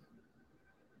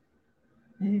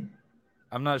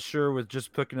 I'm not sure with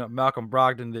just picking up Malcolm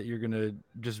Brogdon that you're going to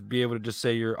just be able to just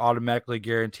say you're automatically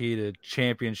guaranteed a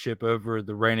championship over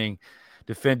the reigning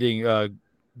defending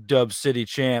Dub City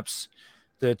champs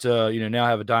that, now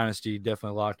have a dynasty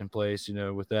definitely locked in place,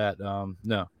 with that. No,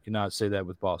 you cannot say that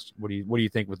with Boston. What do you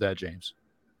think with that, James?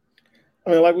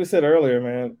 I mean, like we said earlier,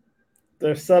 man,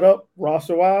 their setup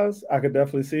roster-wise, I could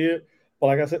definitely see it. But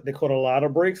like I said, they caught a lot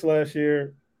of breaks last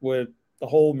year with the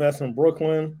whole mess in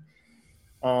Brooklyn.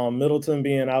 Middleton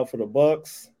being out for the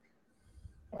Bucks.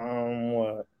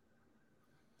 What?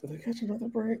 Did they catch another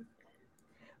break?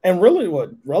 And really,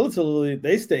 relatively,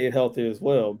 they stayed healthy as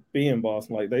well, being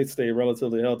Boston. Like, they stayed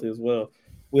relatively healthy as well.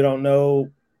 We don't know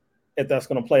if that's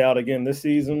going to play out again this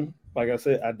season. Like I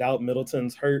said, I doubt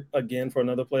Middleton's hurt again for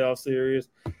another playoff series.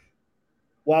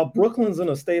 While Brooklyn's in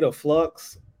a state of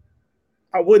flux,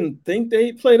 I wouldn't think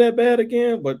they'd play that bad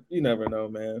again, but you never know,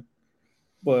 man.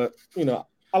 But,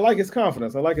 I like his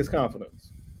confidence.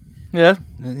 Yeah,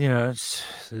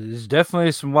 there's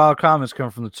definitely some wild comments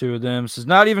coming from the two of them. This is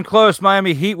not even close.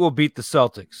 Miami Heat will beat the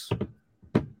Celtics.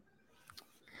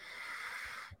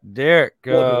 Derek.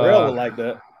 Darrell would like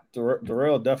that.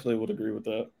 Darrell definitely would agree with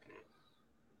that.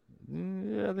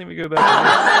 Yeah, I think we go back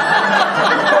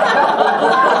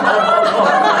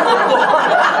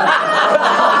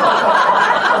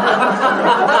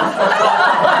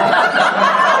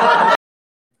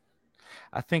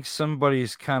I think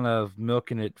somebody's kind of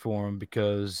milking it for him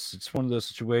because it's one of those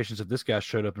situations if this guy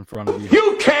showed up in front of you.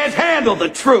 You can't handle the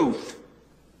truth.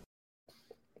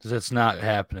 That's not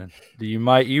happening. You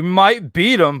might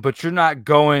beat them, but you're not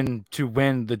going to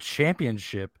win the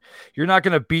championship. You're not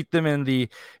going to beat them in the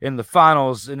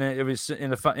finals, and it was in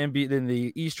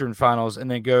the Eastern Finals, and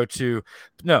then go to.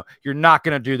 No, you're not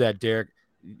going to do that, Derek.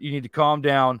 You need to calm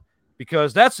down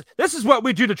because this is what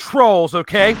we do to trolls,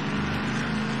 okay?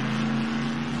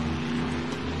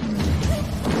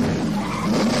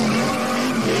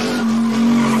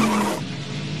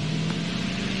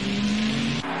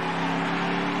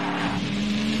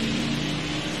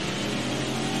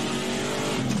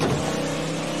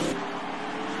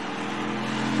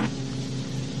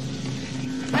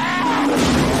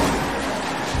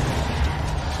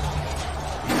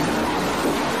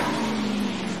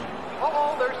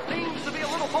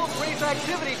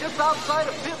 activity just outside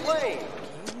of pit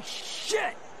lane.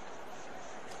 Shit!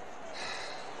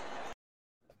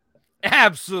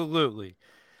 Absolutely.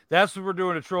 That's what we're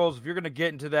doing to Trolls. If you're going to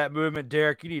get into that movement,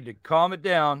 Derek, you need to calm it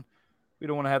down. We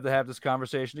don't want to have this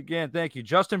conversation again. Thank you.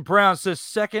 Justin Brown says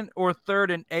second or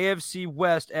third in AFC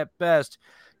West at best.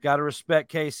 Got to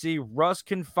respect KC. Russ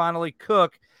can finally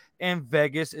cook, and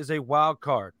Vegas is a wild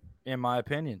card, in my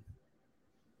opinion.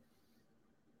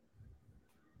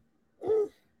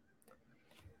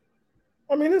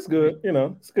 I mean, it's good.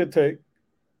 It's a good take.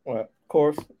 Well, of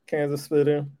course, Kansas split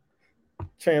in.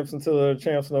 Champs until they're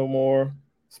champs no more,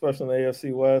 especially in the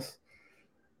AFC West.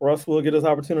 Russ will get his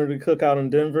opportunity to cook out in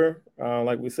Denver.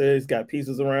 Like we said, he's got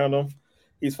pieces around him.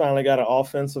 He's finally got an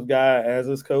offensive guy as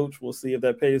his coach. We'll see if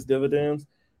that pays dividends.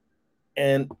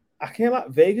 And I can't lie,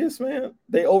 Vegas, man,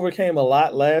 they overcame a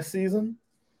lot last season.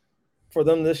 For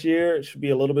them this year, it should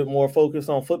be a little bit more focused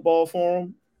on football for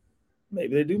them.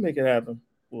 Maybe they do make it happen.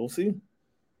 We'll see.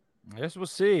 I guess we'll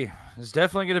see. It's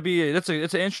definitely going to be it's an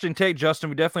interesting take, Justin.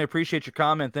 We definitely appreciate your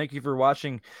comment. Thank you for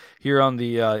watching here on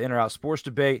the In or Out Sports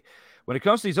Debate. When it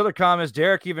comes to these other comments,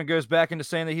 Derek even goes back into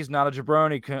saying that he's not a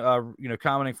jabroni,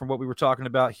 commenting from what we were talking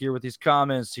about here with these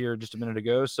comments here just a minute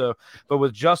ago. So, but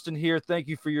with Justin here, thank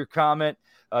you for your comment.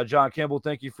 John Kimball,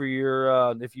 thank you for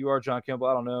your, if you are John Kimball,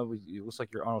 I don't know, it looks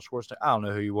like you're Arnold Schwarzenegger. I don't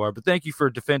know who you are, but thank you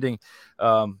for defending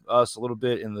us a little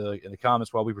bit in the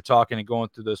comments while we were talking and going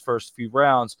through those first few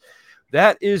rounds.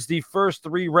 That is the first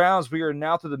 3 rounds. We are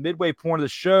now to the midway point of the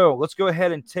show. Let's go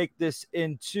ahead and take this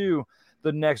into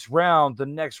the next round. The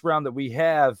next round that we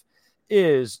have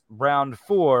is round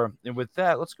 4. And with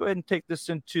that, let's go ahead and take this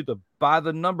into the By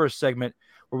the Numbers segment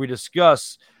where we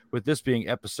discuss, with this being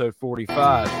episode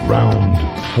 45. Round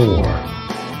 4.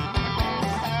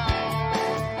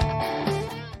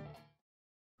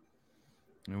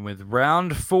 And with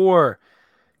round 4,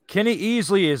 Kenny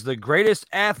Easley is the greatest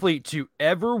athlete to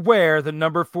ever wear the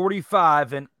number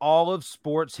 45 in all of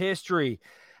sports history.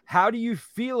 How do you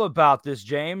feel about this,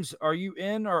 James? Are you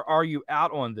in or are you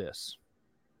out on this?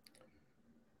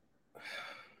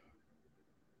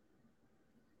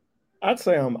 I'd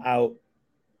say I'm out.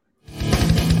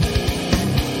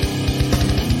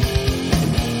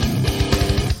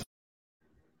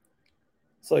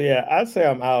 So, yeah, I'd say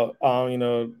I'm out.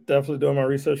 Definitely doing my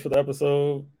research for the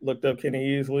episode, looked up Kenny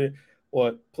Easley,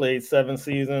 played 7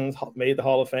 seasons, made the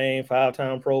Hall of Fame,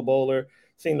 5-time Pro Bowler,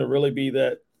 seemed to really be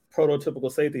that prototypical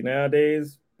safety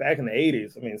nowadays. Back in the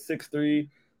 80s, 6'3",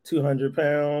 200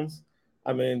 pounds.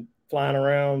 Flying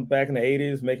around back in the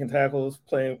 80s, making tackles,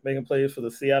 making plays for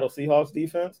the Seattle Seahawks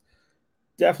defense.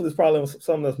 Definitely is probably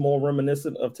something that's more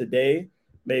reminiscent of today.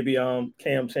 Maybe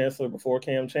Cam Chancellor before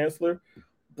Cam Chancellor.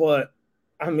 But,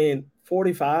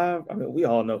 45, we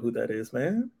all know who that is,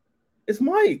 man. It's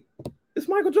Mike. It's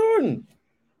Michael Jordan.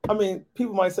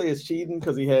 People might say it's cheating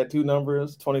because he had 2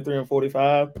 numbers, 23 and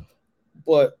 45.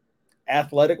 But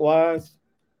athletic-wise,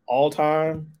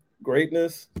 all-time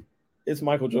greatness, it's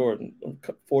Michael Jordan.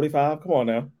 45, come on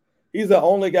now. He's the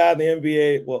only guy in the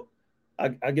NBA. Well,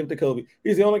 I give it to Kobe.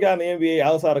 He's the only guy in the NBA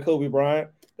outside of Kobe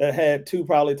Bryant that had 2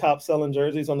 probably top-selling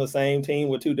jerseys on the same team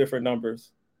with 2 different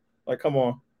numbers. Come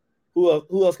on.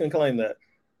 Who else can claim that?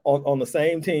 On the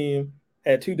same team,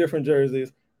 had 2 different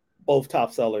jerseys, both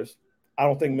top sellers. I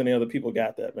don't think many other people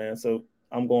got that, man. So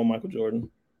I'm going Michael Jordan.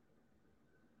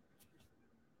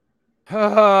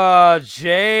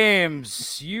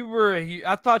 James,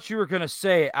 I thought you were going to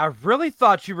say it. I really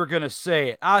thought you were going to say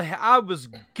it. I was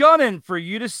gunning for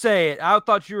you to say it. I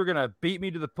thought you were going to beat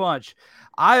me to the punch.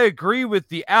 I agree with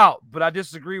the out, but I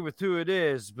disagree with who it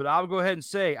is. But I'll go ahead and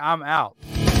say I'm out.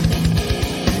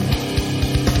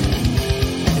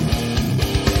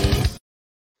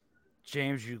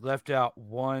 James, you left out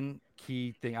one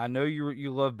key thing. I know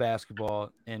you love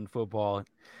basketball and football,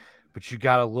 but you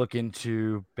got to look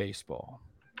into baseball.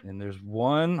 And there's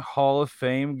one Hall of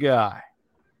Fame guy,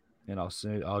 and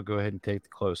I'll go ahead and take the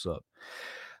close up.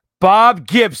 Bob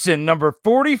Gibson, number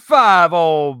 45.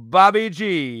 Oh, Bobby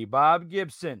G. Bob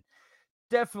Gibson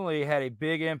definitely had a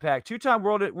big impact. 2-time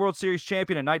World Series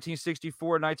champion in 1964,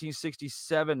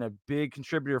 1967. A big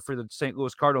contributor for the St.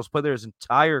 Louis Cardinals. Played there his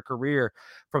entire career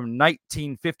from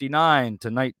 1959 to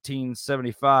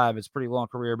 1975. It's a pretty long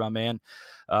career, my man.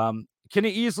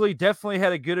 Kenny Easley definitely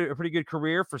had a pretty good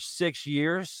career for 6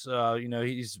 years.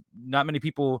 He's not many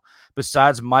people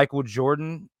besides Michael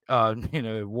Jordan,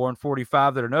 worn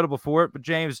 45 that are notable for it. But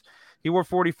James, he wore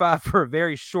 45 for a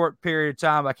very short period of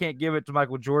time. I can't give it to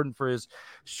Michael Jordan for his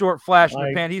short flash in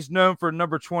the pan. He's known for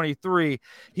number 23.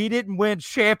 He didn't win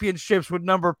championships with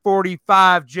number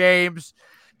 45, James.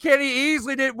 Kenny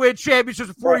Easley didn't win championships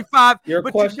with 45,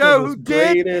 but you know who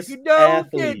did? You know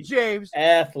who did, James?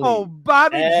 Athlete. Oh,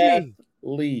 Bobby G.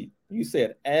 Athlete. You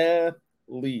said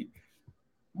athlete.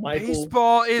 Michael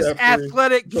Baseball is Jeffrey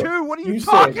athletic Jordan. too. What are you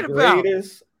talking about?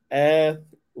 Greatest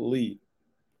athlete.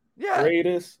 Yeah.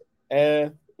 Greatest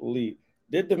athlete.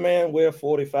 Did the man wear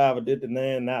 45 or did the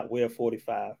man not wear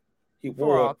 45? He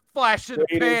wore a flash in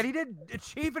the pan. He didn't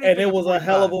achieve anything. And it was a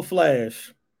hell of a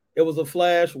flash. It was a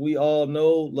flash we all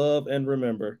know, love, and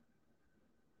remember.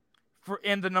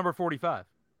 In the number 45.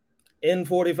 In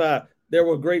 45. There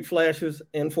were great flashes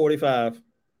in 45.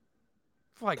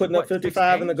 Like putting up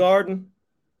 55 in the Garden.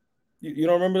 You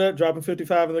don't remember that? Dropping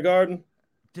 55 in the Garden?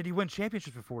 Did he win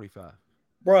championships for 45?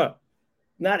 Bruh,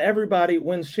 not everybody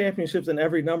wins championships in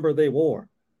every number they wore.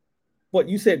 But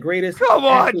you said greatest Come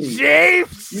athlete. on,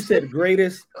 James! You said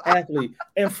greatest athlete.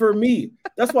 And for me,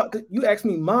 that's why you asked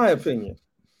me my opinion.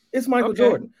 It's Michael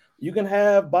Jordan. You can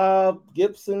have Bob,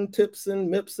 Gibson, Tipson,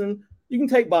 Mipson. You can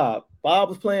take Bob. Bob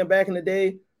was playing back in the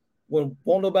day when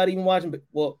won't nobody even watching.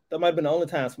 Well, that might have been the only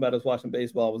time somebody was watching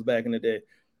baseball was back in the day.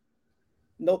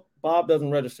 Nope, Bob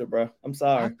doesn't register, bro. I'm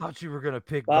sorry. I thought you were gonna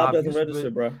pick Bob doesn't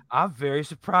register, bro. I'm very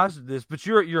surprised at this, but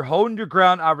you're holding your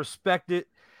ground. I respect it.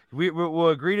 We'll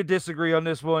agree to disagree on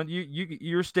this one.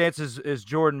 Your stance is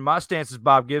Jordan. My stance is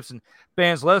Bob Gibson.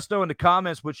 Fans, let us know in the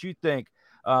comments what you think.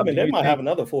 I mean, they might have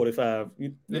another 45.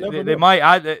 They might.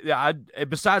 I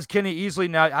besides Kenny Easley.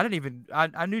 Now,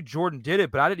 I knew Jordan did it,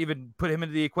 but I didn't even put him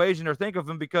into the equation or think of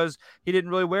him because he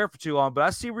didn't really wear it for too long. But I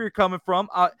see where you're coming from.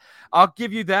 I'll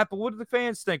give you that. But what do the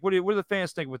fans think? What do the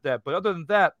fans think with that? But other than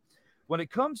that, when it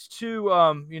comes to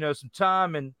some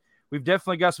time, and we've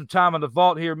definitely got some time on the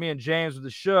vault here, me and James with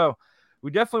the show. We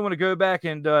definitely want to go back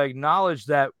and acknowledge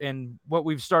that and what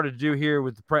we've started to do here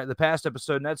with the past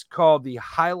episode, and that's called the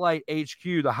Highlight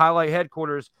HQ, the Highlight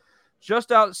Headquarters,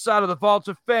 just outside of the Vault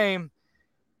of Fame,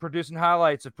 producing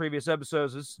highlights of previous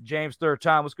episodes. This is James' third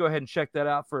time. Let's go ahead and check that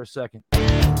out for a second.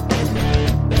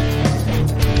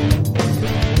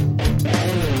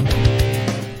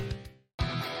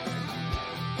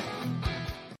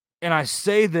 And I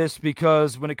say this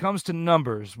because when it comes to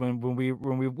numbers, when we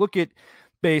look at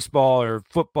baseball or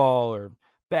football or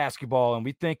basketball and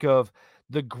we think of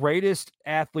the greatest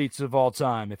athletes of all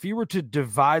time, if you were to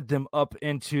divide them up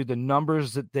into the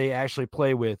numbers that they actually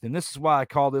play with, and this is why I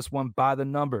call this one by the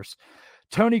numbers,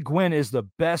 Tony Gwynn is the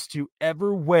best to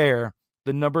ever wear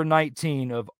the number 19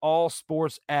 of all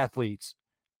sports athletes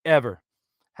ever.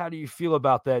 How do you feel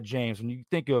about that, James, when you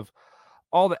think of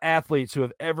all the athletes who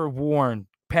have ever worn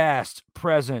past,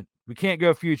 present? We can't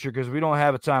go future because we don't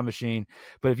have a time machine.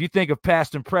 But if you think of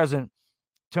past and present,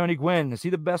 Tony Gwynn, is he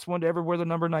the best one to ever wear the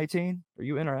number 19? Are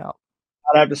you in or out?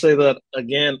 I'd have to say that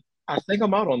again. I think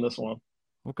I'm out on this one.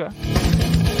 Okay.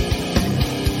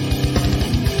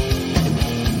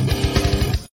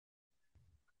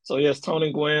 So yes,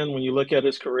 Tony Gwynn, when you look at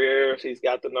his career, he's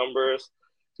got the numbers.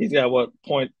 He's got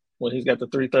he's got the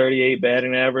 338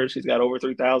 batting average. He's got over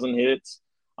 3,000 hits.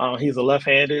 He's a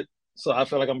left-handed. So I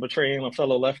feel like I'm betraying a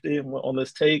fellow lefty on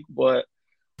this take. But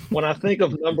when I think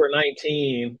of number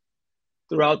 19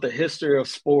 throughout the history of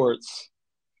sports,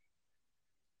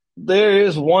 there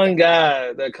is one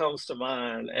guy that comes to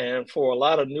mind. And for a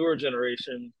lot of newer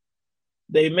generation,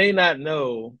 they may not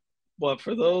know, but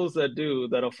for those that do,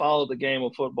 that have followed the game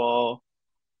of football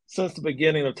since the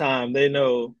beginning of time, they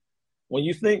know when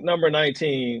you think number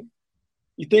 19,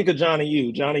 you think of Johnny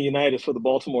Unitas for the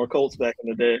Baltimore Colts back in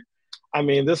the day. I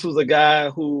mean, this was a guy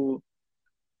who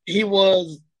he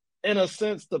was, in a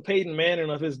sense, the Peyton Manning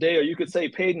of his day, or you could say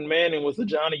Peyton Manning was the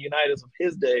Johnny Unitas of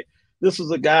his day. This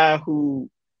was a guy who,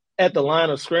 at the line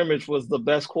of scrimmage, was the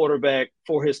best quarterback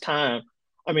for his time.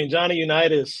 I mean, Johnny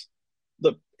Unitas,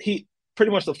 he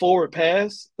pretty much the forward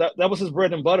pass, that was his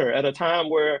bread and butter at a time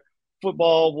where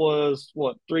football was,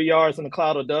 3 yards in a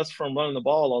cloud of dust from running the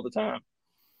ball all the time.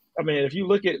 I mean, if you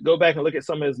go back and look at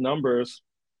some of his numbers,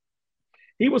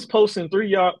 he was posting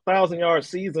 3,000-yard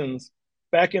seasons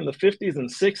back in the 50s and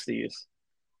 60s.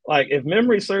 Like, if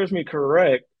memory serves me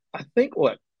correct, I think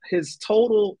his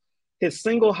single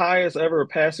highest ever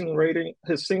passing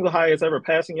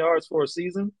yards for a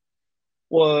season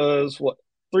was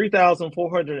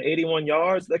 3,481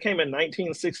 yards. That came in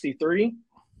 1963.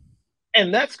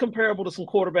 And that's comparable to some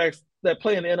quarterbacks that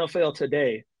play in the NFL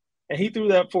today. And he threw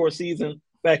that for a season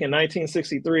back in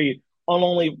 1963 on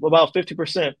only about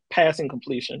 50% passing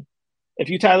completion. If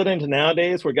you tie that into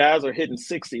nowadays where guys are hitting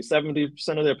 60, 70%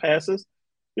 of their passes,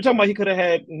 you're talking about he could have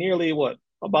had nearly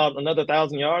about another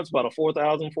 1,000 yards, about a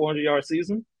 4,400-yard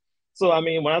season. So, I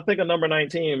mean, when I think of number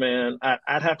 19, man,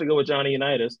 I'd have to go with Johnny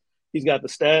Unitas. He's got the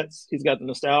stats, he's got the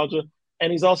nostalgia,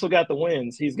 And he's also got the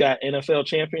wins. He's got NFL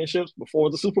championships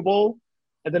before the Super Bowl,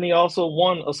 and then he also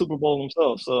won a Super Bowl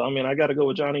himself. So, I mean, I got to go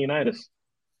with Johnny Unitas,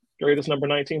 greatest number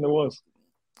 19 there was.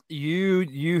 You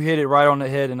hit it right on the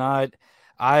head, and I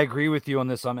agree with you on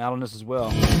this. I'm out on this as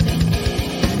well.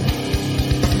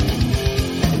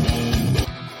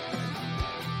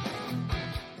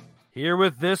 Here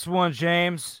with this one,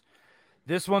 James.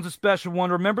 This one's a special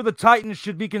one. Remember the Titans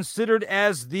should be considered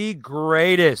as the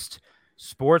greatest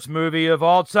sports movie of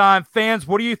all time. Fans,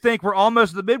 what do you think? We're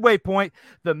almost at the midway point.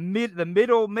 The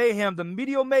medial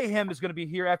mayhem is going to be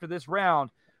here after this round.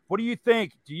 What do you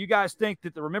think? Do you guys think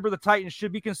that Remember the Titans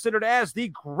should be considered as the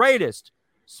greatest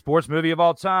sports movie of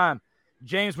all time?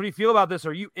 James, what do you feel about this?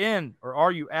 Are you in or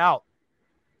are you out?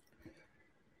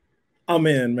 I'm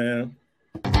in, man.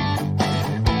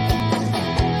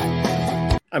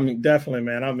 I mean, definitely,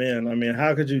 man. I'm in. I mean,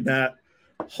 how could you not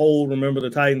hold Remember the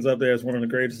Titans up there as one of the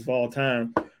greatest of all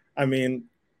time? I mean,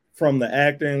 from the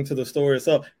acting to the story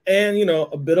itself. And, you know,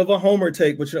 a bit of a homer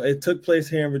take, but it took place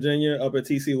here in Virginia, up at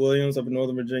T.C. Williams, up in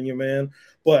Northern Virginia, man.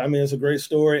 But, I mean, it's a great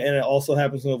story, and it also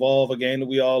happens to involve a game that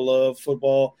we all love,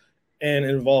 football, and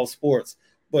it involves sports.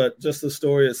 But just the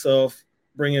story itself,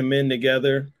 bringing men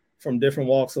together from different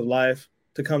walks of life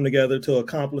to come together to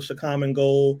accomplish a common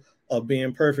goal of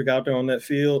being perfect out there on that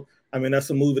field. I mean, that's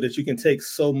a movie that you can take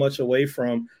so much away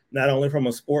from, not only from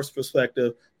a sports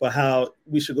perspective, but how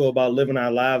we should go about living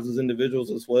our lives as individuals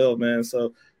as well, man.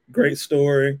 So great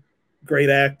story, great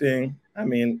acting. I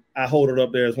mean, I hold it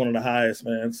up there as one of the highest,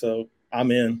 man. So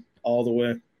I'm in all the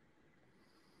way.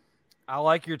 I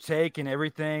like your take and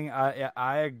everything.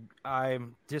 I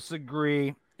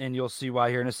disagree, and you'll see why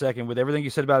here in a second. With everything you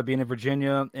said about it being in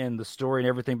Virginia and the story and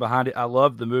everything behind it, I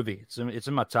love the movie. It's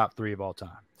in my top 3 of all time.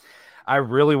 I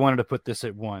really wanted to put this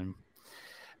at 1.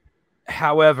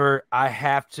 However, I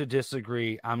have to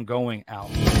disagree. I'm going out.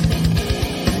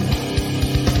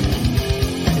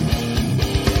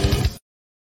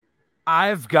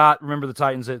 I've got Remember the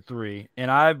Titans at 3,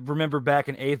 and I remember back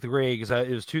in 8th grade, because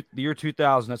it was the year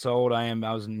 2000. That's how old I am.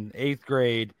 I was in 8th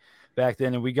grade back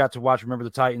then, and we got to watch Remember the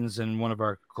Titans in one of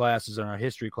our classes, in our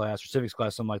history class or civics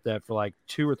class, something like that, for like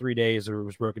 2 or 3 days. Or it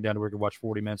was broken down to where we could watch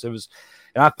 40 minutes. And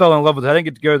I fell in love with it. I didn't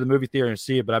get to go to the movie theater and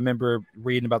see it, but I remember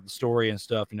reading about the story and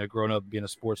stuff, you know, growing up being a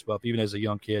sports buff, even as a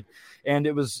young kid. And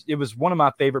it was one of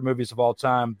my favorite movies of all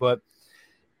time. But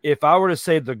if I were to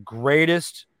say the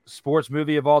greatest sports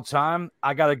movie of all time,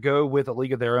 I got to go with A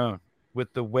League of Their Own.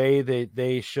 With the way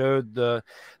they showed the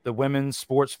women's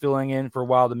sports filling in for a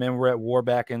while, the men were at war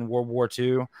back in World War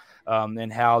II,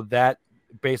 and how that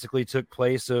basically took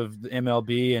place of the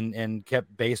MLB and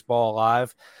kept baseball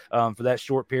alive for that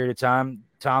short period of time.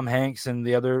 Tom Hanks and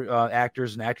the other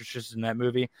actors and actresses in that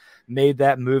movie made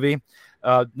that movie.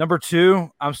 Number 2,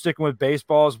 I'm sticking with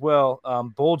baseball as well.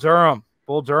 Bull Durham.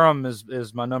 Bull Durham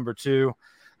is my number 2.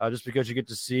 Just because you get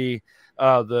to see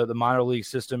the minor league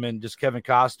system and just Kevin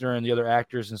Costner and the other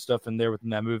actors and stuff in there within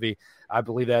that movie. I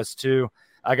believe that's 2.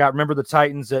 I got Remember the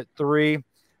Titans at 3.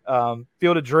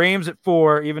 Field of Dreams at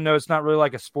 4, even though it's not really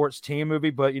like a sports team movie,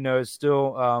 but, you know, it's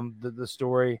still the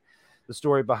story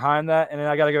behind that. And then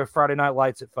I got to go Friday Night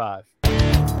Lights at 5.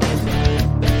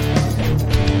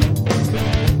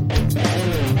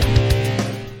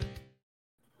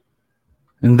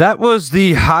 And that was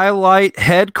the highlight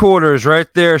headquarters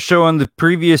right there, showing the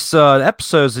previous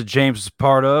episodes that James is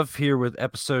part of, here with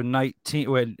episode 19,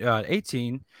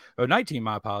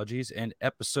 my apologies, and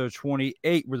episode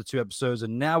 28 were the 2 episodes,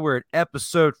 and now we're at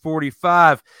episode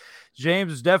 45.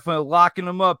 James is definitely locking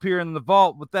them up here in the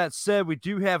vault. With that said, we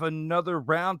do have another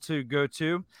round to go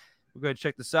to. We're going to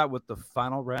check this out with the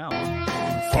final round.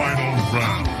 Final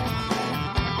round.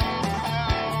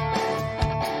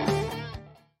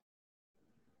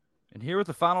 And here with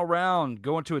the final round,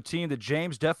 going to a team that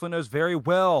James definitely knows very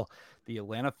well, the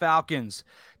Atlanta Falcons.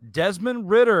 Desmond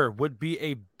Ridder would be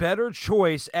a better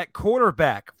choice at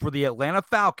quarterback for the Atlanta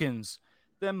Falcons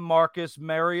than Marcus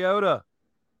Mariota.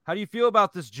 How do you feel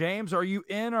about this, James? Are you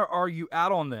in or are you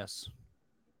out on this?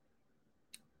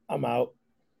 I'm out.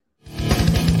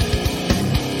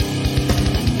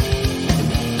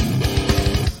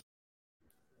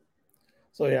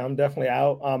 So, yeah, I'm definitely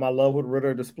out. I love what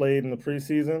Ridder displayed in the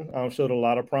preseason. Showed a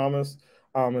lot of promise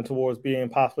and towards being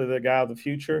possibly the guy of the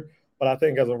future. But I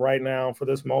think as of right now, for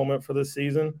this moment, for this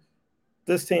season,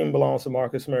 this team belongs to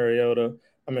Marcus Mariota.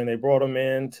 I mean, they brought him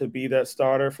in to be that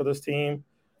starter for this team,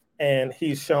 and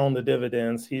he's shown the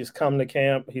dividends. He's come to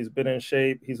camp. He's been in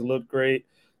shape. He's looked great.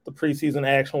 The preseason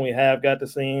action we have got to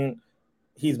see,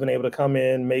 he's been able to come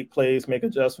in, make plays, make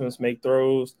adjustments, make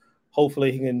throws.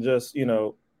 Hopefully he can just,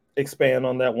 expand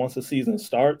on that once the season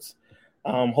starts.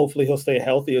 Hopefully he'll stay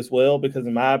healthy as well, because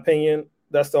in my opinion,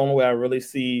 that's the only way I really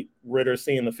see Ridder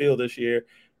seeing the field this year.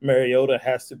 Mariota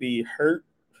has to be hurt,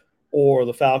 or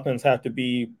the Falcons have to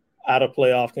be out of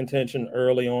playoff contention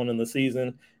early on in the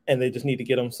season, and they just need to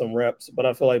get him some reps. But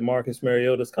I feel like Marcus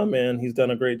Mariota's come in. He's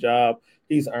done a great job.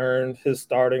 He's earned his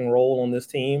starting role on this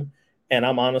team, and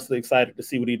I'm honestly excited to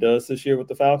see what he does this year with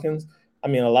the Falcons. I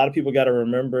mean, a lot of people got to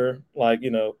remember,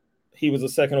 he was a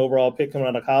second overall pick coming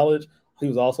out of college. He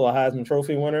was also a Heisman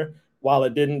Trophy winner. While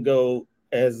it didn't go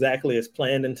exactly as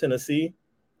planned in Tennessee,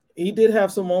 he did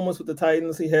have some moments with the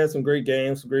Titans. He had some great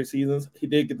games, some great seasons. He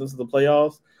did get them to the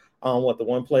playoffs. The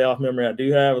one playoff memory I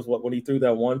do have is when he threw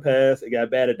that one pass, it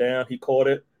got batted down. He caught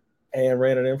it and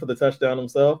ran it in for the touchdown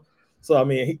himself. So, I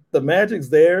mean, the magic's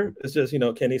there. It's just,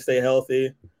 can he stay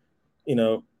healthy?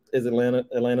 Is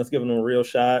Atlanta's giving him a real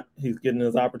shot? He's getting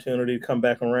his opportunity to come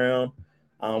back around.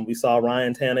 We saw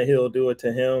Ryan Tannehill do it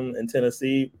to him in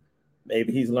Tennessee.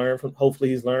 Hopefully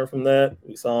he's learned from that.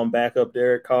 We saw him back up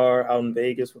Derek Carr out in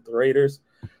Vegas with the Raiders.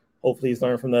 Hopefully he's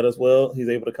learned from that as well. He's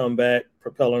able to come back,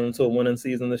 propelling into a winning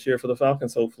season this year for the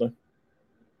Falcons, hopefully.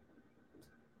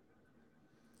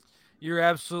 You're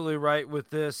absolutely right with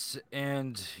this.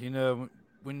 And,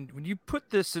 when you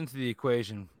put this into the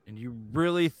equation and you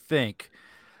really think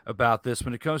about this,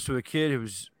 when it comes to a kid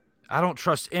I don't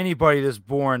trust anybody that's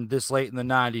born this late in the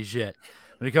 90s yet.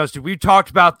 When it comes to, we talked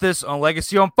about this on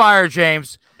Legacy on Fire,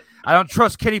 James. I don't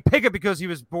trust Kenny Pickett because he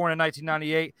was born in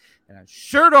 1998, and I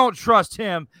sure don't trust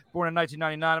him born in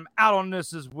 1999. I'm out on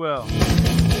this as well.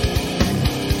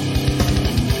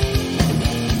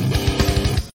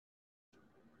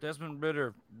 Desmond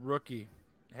Ridder, rookie,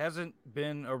 hasn't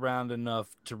been around enough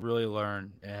to really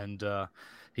learn, and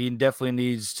he definitely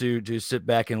needs to sit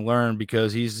back and learn,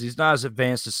 because he's not as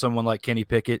advanced as someone like Kenny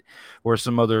Pickett or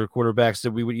some other quarterbacks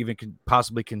that we would even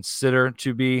possibly consider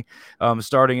to be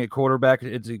starting at quarterback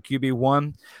at the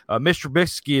QB1. Mr.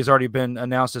 Trubisky has already been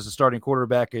announced as a starting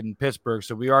quarterback in Pittsburgh,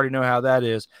 so we already know how that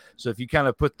is. So if you kind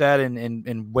of put that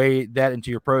and weigh that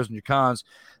into your pros and your cons,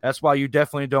 that's why you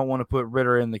definitely don't want to put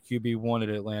Ridder in the QB1 at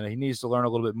Atlanta. He needs to learn a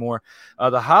little bit more.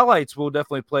 The highlights will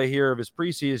definitely play here of his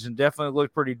preseason definitely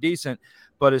look pretty decent.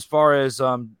 But as far as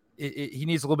he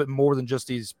needs a little bit more than just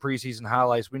these preseason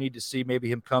highlights. We need to see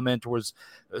maybe him come in towards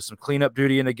some cleanup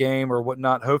duty in a game or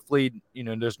whatnot. Hopefully,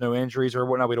 there's no injuries or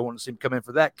whatnot. We don't want to see him come in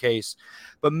for that case.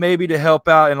 But maybe to help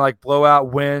out and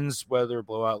blowout wins, whether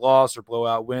blowout loss or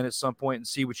blowout win at some point, and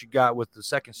see what you got with the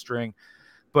second string.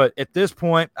 But at this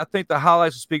point, I think the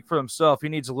highlights will speak for himself. He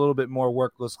needs a little bit more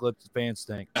work. Let's let the fans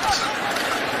think.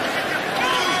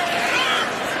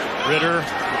 Ridder,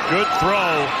 good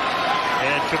throw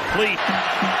and complete.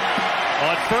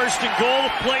 On first and goal,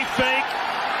 play fake.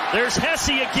 There's Hesse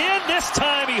again. This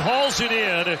time he hauls it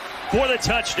in for the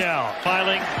touchdown.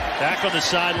 Filing back on the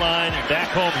sideline and back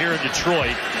home here in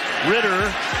Detroit.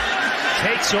 Ridder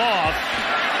takes off.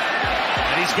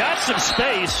 And he's got some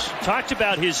space. Talked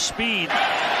about his speed.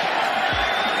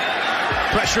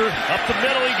 Pressure up the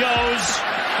middle he goes.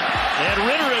 And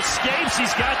Ridder escapes.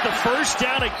 He's got the first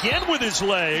down again with his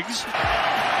legs.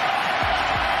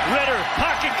 Ridder,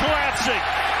 pocket collapsing.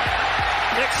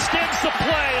 Extends the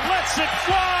play, lets it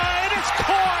fly, and it's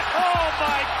caught. Oh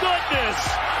my goodness.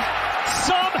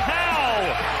 Somehow,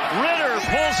 Ridder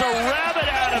pulls a rabbit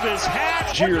out of his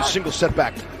hat. Shear's single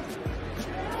setback.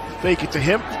 Fake it to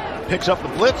him. Picks up the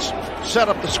blitz, set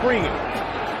up the screen.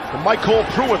 And Michael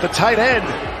Pruitt, the tight end,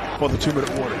 for the 2-minute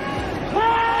warning.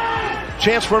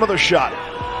 Chance for another shot.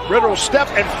 Ridder will step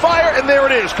and fire, and there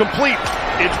it is, complete.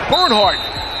 It's Bernhardt.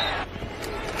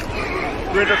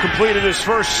 Ridder completed his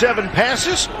first 7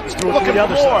 passes. Looking for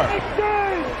more.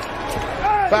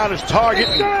 Found his target,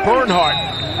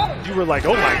 Bernhardt. You were like,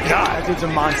 oh my God. It's a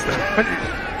monster.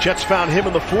 Jets found him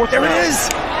in the 4th There round. it is.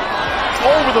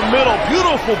 Over the middle,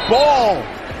 beautiful ball.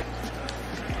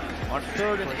 On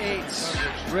 3rd and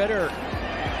 8, Ridder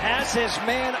has his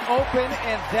man open,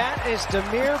 and that is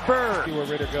Damiere Byrd. See where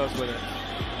Ridder goes with it.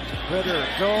 Ridder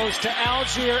goes to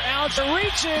Algier. Algier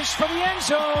reaches for the end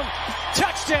zone.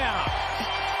 Touchdown.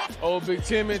 Old Big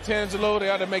Tim and Tangelo, they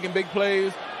out there making big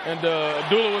plays. And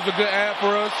Abdullah was a good ad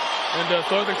for us. And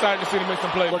so I was excited to see him make some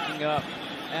plays. Looking up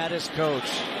at his coach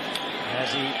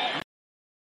as he...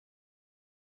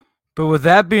 But with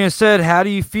that being said, how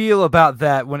do you feel about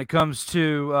that when it comes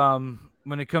to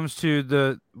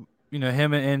the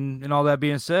him and all that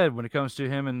being said, when it comes to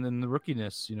him and the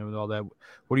rookiness, and all that?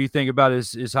 What do you think about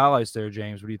his highlights there,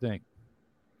 James? What do you think?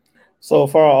 So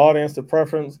for our audience, the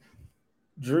preference,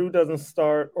 Drew doesn't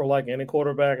start, or like any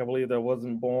quarterback, I believe, that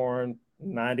wasn't born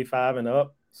 95 and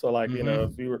up. So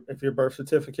if your birth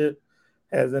certificate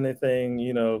has anything,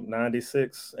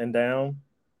 96 and down,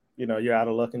 you're out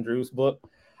of luck in Drew's book.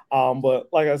 But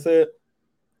like I said,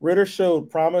 Ridder showed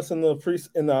promise in the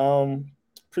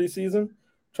preseason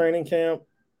training camp,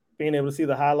 being able to see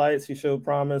the highlights. He showed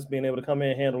promise, being able to come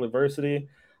in and handle adversity.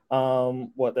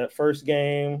 That first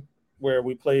game where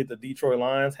we played the Detroit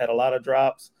Lions had a lot of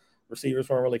drops. Receivers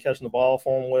weren't really catching the ball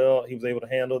for him well. He was able to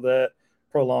handle that,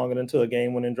 prolong it into a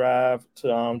game-winning drive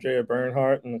to Jared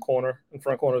Bernhardt in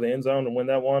front corner of the end zone to win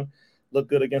that one. Looked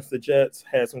good against the Jets,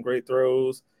 had some great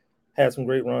throws, had some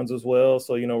great runs as well.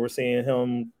 So, we're seeing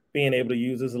him being able to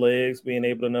use his legs, being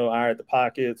able to know, all right, the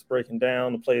pocket's breaking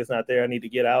down, the play is not there, I need to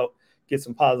get out, get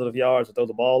some positive yards, and throw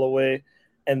the ball away.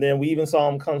 And then we even saw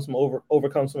him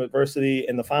overcome some adversity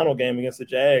in the final game against the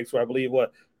Jags, where I believe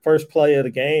first play of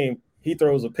the game, he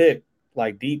throws a pick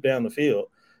like deep down the field.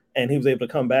 And he was able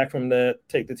to come back from that,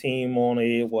 take the team on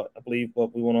we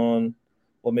went on,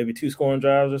 maybe 2 scoring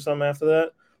drives or something after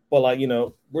that. But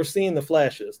we're seeing the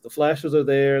flashes. The flashes are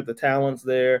there, the talent's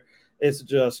there. It's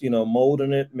just,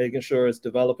 molding it, making sure it's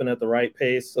developing at the right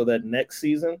pace so that next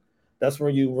season, that's where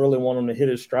you really want him to hit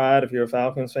his stride if you're a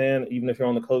Falcons fan, even if you're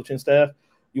on the coaching staff.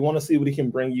 You want to see what he can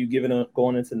bring you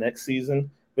going into next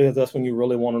season, because that's when you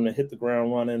really want him to hit the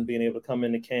ground running, being able to come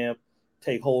into camp,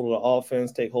 take hold of the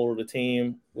offense, take hold of the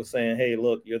team with saying, hey,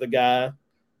 look, you're the guy.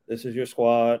 This is your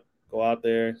squad. Go out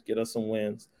there, get us some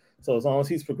wins. So as long as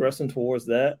he's progressing towards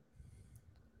that,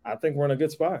 I think we're in a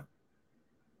good spot.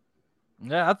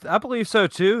 Yeah, I believe so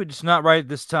too. It's not right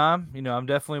this time. I'm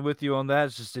definitely with you on that.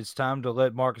 It's time to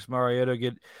let Marcus Mariota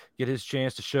get his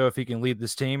chance to show if he can lead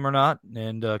this team or not,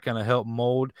 and kind of help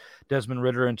mold Desmond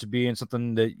Ridder into being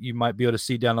something that you might be able to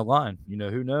see down the line.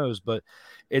 Who knows? But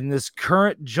in this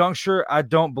current juncture, I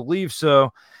don't believe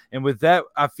so. And with that,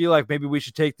 I feel like maybe we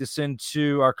should take this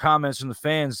into our comments from the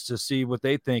fans to see what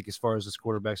they think as far as this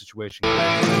quarterback situation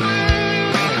goes.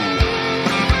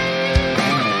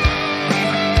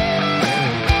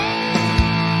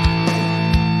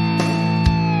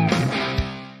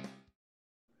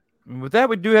 And with that,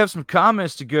 we do have some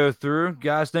comments to go through.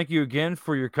 Guys, thank you again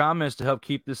for your comments to help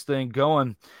keep this thing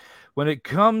going. When it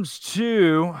comes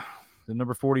to the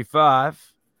number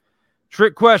 45,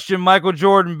 trick question, Michael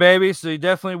Jordan, baby. So you're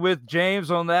definitely with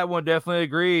James on that one. Definitely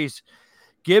agrees.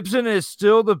 Gibson is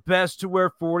still the best to wear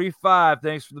 45.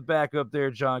 Thanks for the backup there,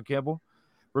 John Kimball.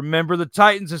 Remember, the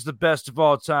Titans is the best of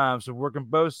all time. So working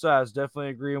both sides. Definitely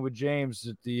agreeing with James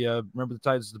that remember the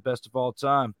Titans is the best of all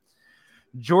time.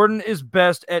 Jordan is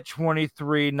best at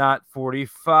 23, not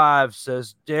 45,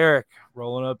 says Derek.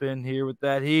 Rolling up in here with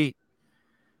that heat.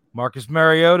 Marcus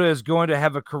Mariota is going to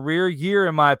have a career year,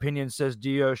 in my opinion, says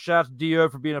Dio. Shout out to Dio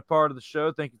for being a part of the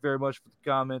show. Thank you very much for the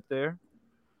comment there.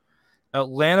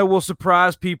 Atlanta will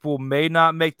surprise people, may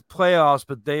not make the playoffs,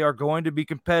 but they are going to be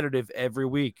competitive every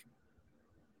week.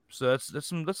 So that's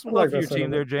some love for your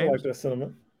team there, James. I like that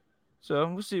sentiment.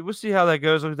 So we'll see how that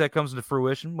goes. If that comes into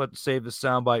fruition. We'll have to save the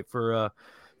soundbite for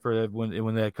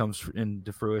when that comes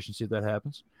into fruition. See if that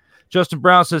happens. Justin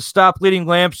Brown says, "Stop leading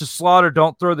lambs to slaughter.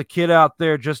 Don't throw the kid out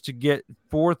there just to get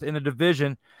 4th in a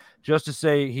division, just to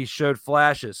say he showed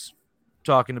flashes."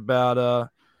 Talking about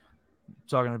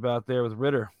there with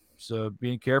Ridder. So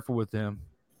being careful with him.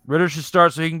 Ridder should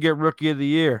start so he can get Rookie of the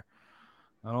Year.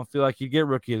 I don't feel like he'd get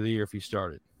Rookie of the Year if he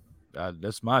started.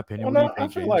 That's my opinion. Well, I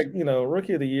feel like,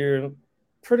 Rookie of the Year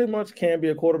pretty much can be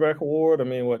a quarterback award. I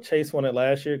mean, Chase won it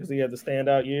last year because he had the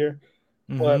standout year.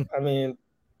 Mm-hmm. But, I mean,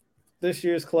 this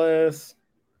year's class,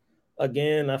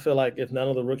 again, I feel like if none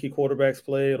of the rookie quarterbacks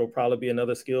play, it'll probably be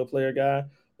another skill player guy.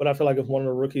 But I feel like if one of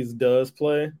the rookies does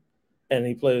play and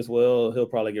he plays well, he'll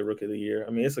probably get Rookie of the Year.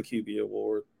 I mean, it's a QB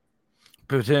award.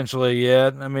 Potentially,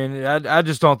 yeah. I mean, I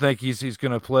just don't think he's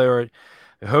going to play, or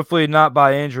hopefully not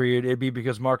by injury. It'd be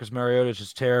because Marcus Mariota is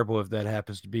just terrible if that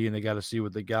happens to be, and they got to see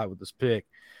what they got with this pick.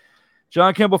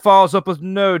 John Kimball follows up with,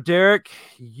 "No, Derek,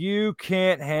 you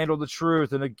can't handle the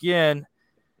truth." And again,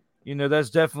 that's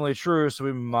definitely true, so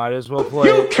we might as well play.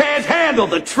 You can't handle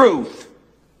the truth.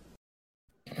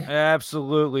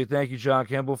 Absolutely. Thank you, John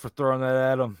Kimball, for throwing that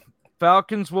at him.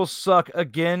 Falcons will suck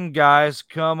again, guys.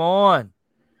 Come on.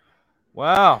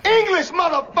 Wow. English,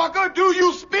 motherfucker, do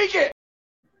you speak it?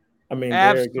 I mean,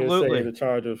 Derek did say the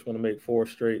Chargers going to make 4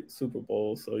 straight Super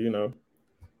Bowls, so,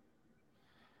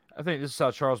 I think this is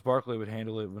how Charles Barkley would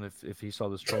handle it if he saw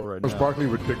this troll right now. Charles Barkley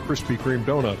would pick Krispy Kreme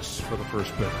donuts for the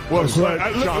first pick. Well,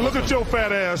 look at your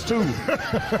fat ass, too.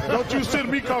 Don't you sit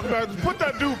me talking about it. Put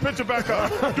that dude picture back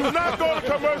up. Do not go to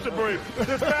commercial break.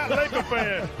 This fat Laker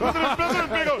fan. Look at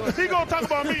this big old. He going to talk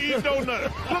about me eating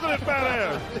donuts. Look at this fat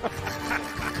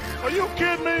ass. Are you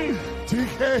kidding me?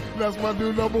 TK, that's my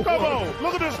new number 1. Come on.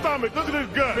 Look at his stomach. Look at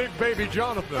his gut. Big baby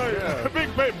Jonathan. Hey, yeah.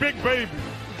 Big baby.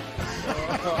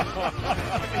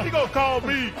 He gonna call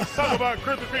me, talk about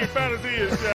Krispy Kreme fantasy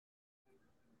and shit.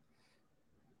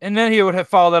 And then he would have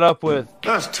followed that up with,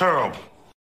 "That's terrible."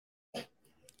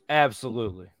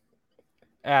 Absolutely.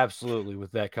 Absolutely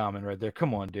with that comment right there.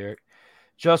 Come on, Derek.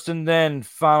 Justin, then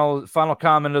final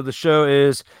comment of the show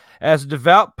is, as a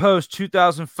devout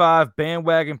post-2005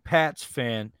 bandwagon Pats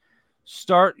fan,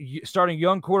 starting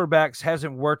young quarterbacks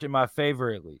hasn't worked in my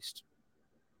favor, at least.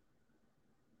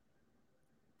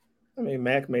 I mean,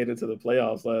 Mac made it to the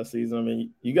playoffs last season. I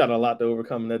mean, you got a lot to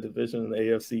overcome in that division in the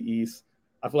AFC East.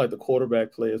 I feel like the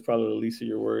quarterback play is probably the least of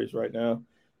your worries right now.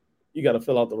 You got to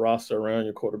fill out the roster around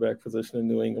your quarterback position in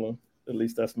New England. At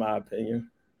least that's my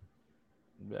opinion.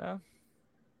 Yeah.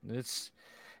 It's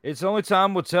only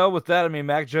time will tell with that. I mean,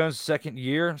 Mac Jones' second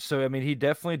year. So, I mean, he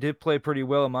definitely did play pretty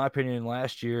well, in my opinion,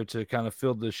 last year to kind of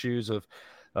fill the shoes of,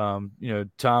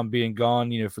 Tom being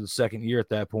gone, for the second year at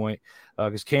that point.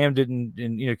 Because Cam didn't,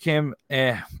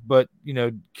 but,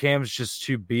 Cam's just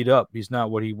too beat up. He's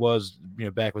not what he was,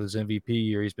 back with his MVP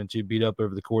year. He's been too beat up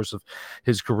over the course of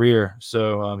his career.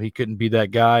 So he couldn't be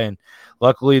that guy. And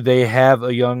luckily they have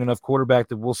a young enough quarterback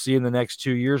that we'll see in the next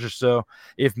 2 years or so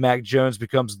if Mac Jones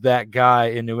becomes that guy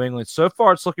in New England. So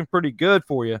far, it's looking pretty good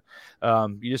for you.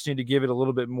 You just need to give it a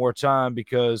little bit more time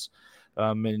because,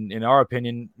 in our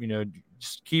opinion,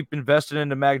 just keep investing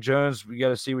into Mac Jones. We got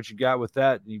to see what you got with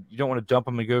that. You don't want to dump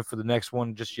him and go for the next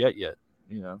one just yet.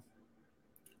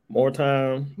 More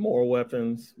time, more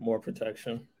weapons, more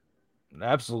protection.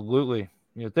 Absolutely.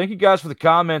 Thank you guys for the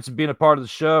comments and being a part of the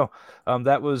show.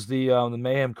 That was the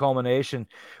Mayhem culmination.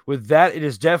 With that, it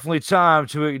is definitely time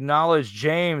to acknowledge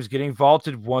James getting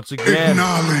vaulted once again.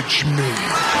 Acknowledge me.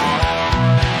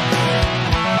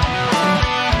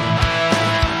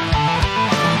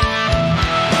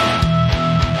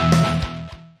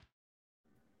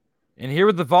 And here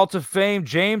with the Vault of Fame,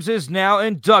 James is now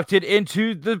inducted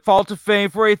into the Vault of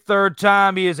Fame for a third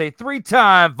time. He is a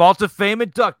 3-time Vault of Fame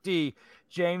inductee.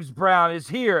 James Brown is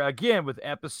here again with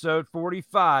episode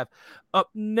 45. Up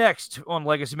next on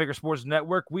LegacyMaker Sports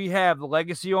Network, we have the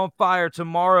Legacy on Fire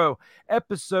tomorrow,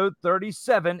 episode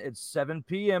 37 at 7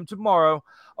 p.m. tomorrow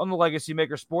on the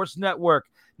LegacyMaker Sports Network.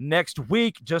 Next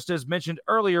week, just as mentioned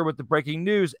earlier with the breaking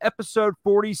news, episode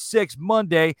 46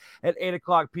 Monday at 8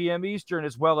 o'clock p.m. Eastern,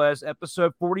 as well as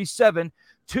episode 47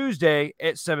 Tuesday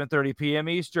at 7:30 p.m.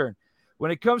 Eastern. When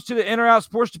it comes to the In or Out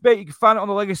Sports Debate, you can find it on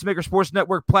the LegacyMaker Sports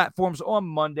Network platforms on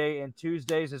Monday and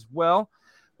Tuesdays as well.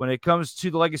 When it comes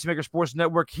to the LegacyMaker Sports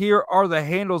Network, here are the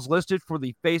handles listed for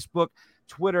the Facebook,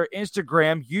 Twitter,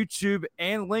 Instagram, YouTube,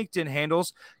 and LinkedIn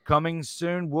handles. Coming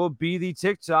soon will be the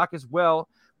TikTok as well.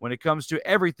 When it comes to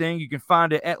everything, you can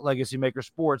find it at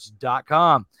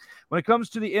LegacyMakerSports.com. When it comes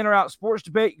to the In or Out Sports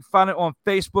Debate, you can find it on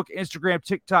Facebook, Instagram,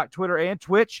 TikTok, Twitter, and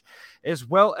Twitch, as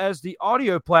well as the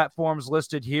audio platforms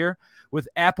listed here with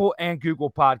Apple and Google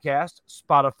Podcasts,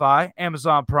 Spotify,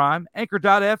 Amazon Prime,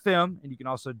 Anchor.fm, and you can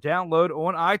also download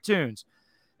on iTunes.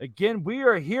 Again, we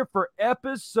are here for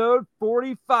episode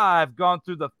 45, gone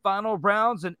through the final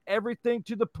rounds and everything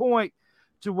to the point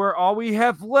to where all we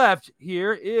have left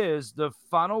here is the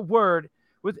final word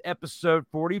with episode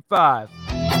 45.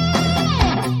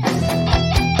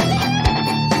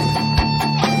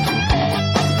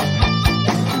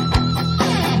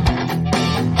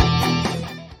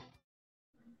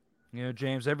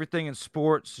 James, everything in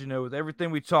sports, with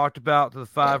everything we talked about, the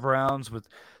 5 rounds, with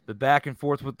the back and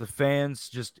forth with the fans,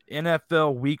 just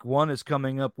NFL week 1 is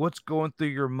coming up. What's going through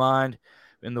your mind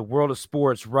in the world of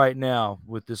sports right now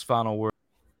with this final word?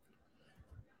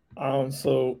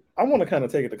 So I want to kind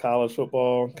of take it to college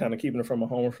football, kind of keeping it from a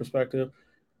homer perspective.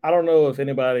 I don't know if a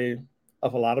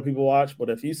lot of people watch, but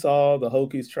if you saw the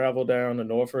Hokies travel down to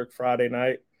Norfolk Friday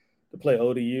night to play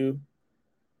ODU,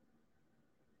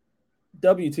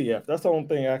 WTF. That's the only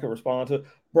thing I can respond to.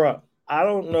 Bruh, I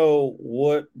don't know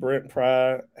what Brent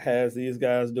Pry has these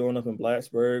guys doing up in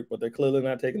Blacksburg, but they're clearly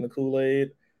not taking the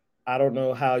Kool-Aid. I don't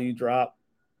know how you drop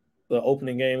the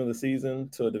opening game of the season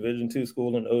to a Division II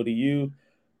school in ODU.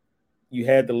 You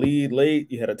had the lead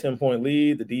late. You had a 10-point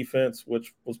lead. The defense,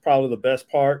 which was probably the best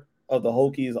part of the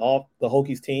Hokies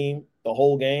team the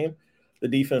whole game. The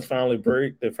defense finally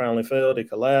broke. They finally failed. They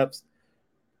collapsed.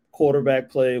 Quarterback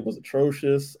play was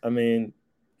atrocious. I mean,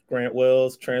 Grant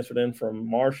Wells transferred in from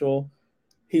Marshall.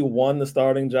 He won the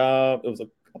starting job.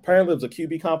 Apparently it was a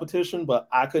QB competition, but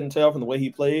I couldn't tell from the way he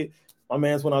played. My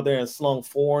man's went out there and slung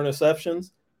 4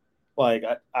 interceptions. Like,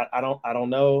 I don't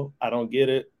know. I don't get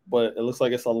it. But it looks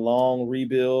like it's a long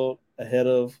rebuild ahead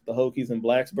of the Hokies in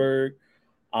Blacksburg.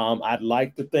 I'd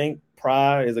like to think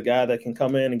Pry is a guy that can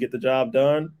come in and get the job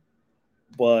done.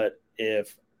 But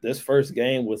if this first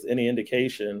game was any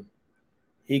indication,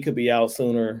 he could be out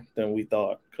sooner than we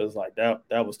thought, because like that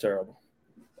was terrible.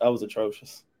 That was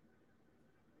atrocious.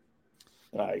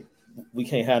 Like, we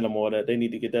can't have no more of that. They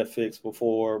need to get that fixed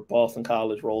before Boston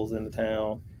College rolls into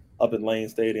town up in Lane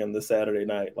Stadium this Saturday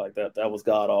night. Like that was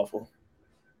god awful.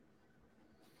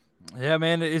 Yeah,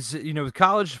 man, it's, with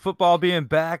college football being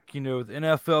back, with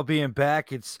NFL being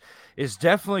back, it's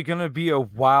definitely going to be a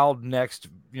wild next,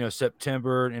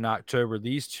 September and October.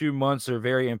 These 2 months are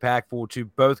very impactful to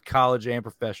both college and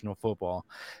professional football.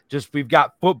 Just, we've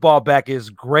got football back. It's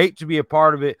great to be a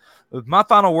part of it. With my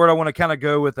final word, I want to kind of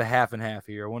go with the half and half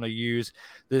here. I want to use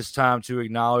this time to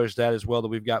acknowledge that as well, that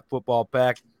we've got football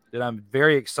back, that I'm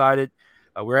very excited.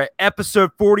 We're at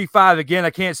episode 45. Again, I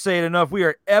can't say it enough. We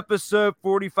are episode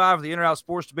 45 of the In or Out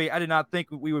Sports Debate. I did not think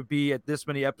we would be at this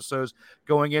many episodes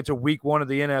going into week 1 of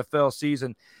the NFL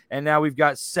season. And now we've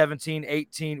got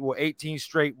 18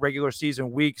 straight regular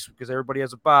season weeks, because everybody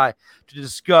has a bye, to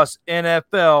discuss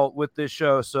NFL with this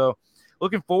show. So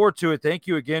looking forward to it. Thank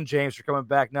you again, James, for coming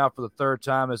back now for the 3rd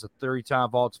time as a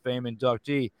 30-time Vault of Fame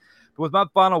inductee. But with my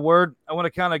final word, I want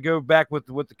to kind of go back with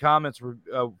what the comments from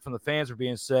the fans are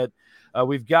being said.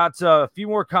 We've got a few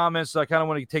more comments. So I kind of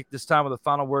want to take this time with a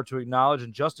final word to acknowledge.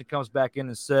 And Justin comes back in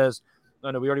and says,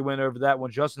 no, we already went over that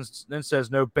one. Justin then says,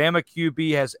 no Bama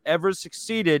QB has ever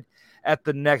succeeded at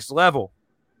the next level.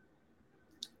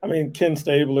 I mean, Ken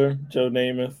Stabler, Joe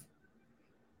Namath,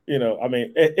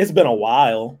 it's been a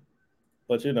while,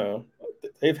 but,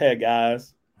 they've had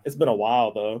guys. It's been a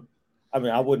while, though. I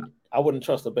mean, I wouldn't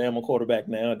trust a Bama quarterback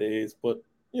nowadays, but,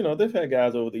 they've had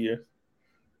guys over the years.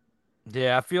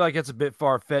 Yeah, I feel like it's a bit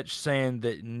far-fetched saying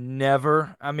that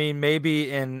never. I mean,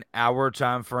 maybe in our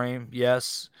time frame,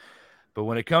 yes. But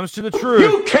when it comes to the truth...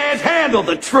 You can't handle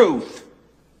the truth!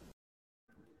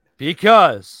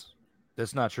 Because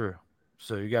that's not true.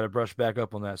 So you got to brush back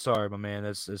up on that. Sorry, my man,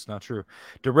 that's not true.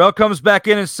 Darrell comes back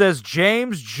in and says,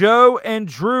 James, Joe, and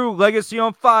Drew, Legacy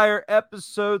on Fire,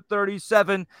 episode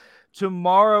 37,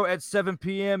 tomorrow at 7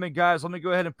 p.m. And, guys, let me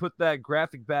go ahead and put that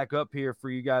graphic back up here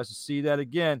for you guys to see that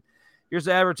again. Here's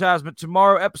the advertisement.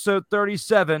 Tomorrow, episode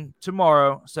 37,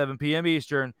 tomorrow, 7 p.m.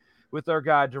 Eastern, with our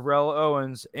guy, Darrell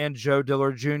Owens and Joe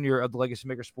Dillard Jr. of the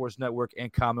LegacyMaker Sports Network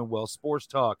and Commonwealth Sports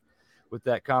Talk. With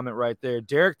that comment right there.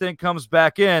 Derek then comes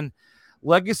back in.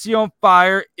 Legacy on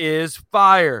Fire is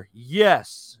fire.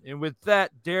 Yes. And with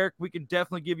that, Derek, we can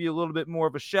definitely give you a little bit more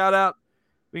of a shout-out.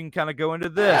 We can kind of go into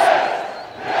this.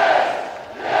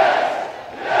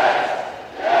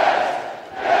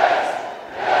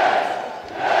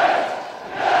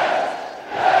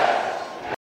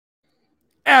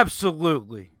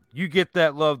 Absolutely. You get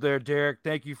that love there, Derek.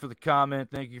 Thank you for the comment.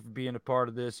 Thank you for being a part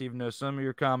of this, even though some of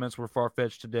your comments were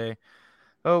far-fetched today,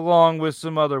 along with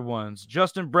some other ones.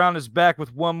 Justin Brown is back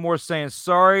with one more saying,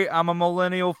 sorry, I'm a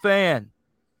millennial fan.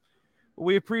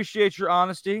 We appreciate your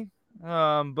honesty,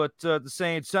 but at the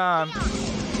same time,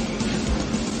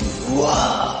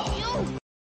 whoa,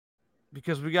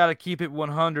 because we got to keep it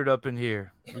 100 up in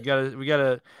here.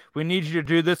 We need you to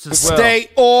do this as well. Stay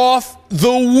off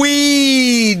the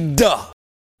weed.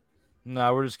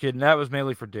 No, we're just kidding. That was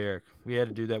mainly for Derek. We had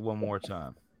to do that one more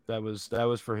time. That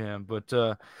was for him.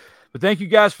 But thank you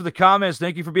guys for the comments.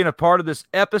 Thank you for being a part of this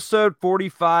episode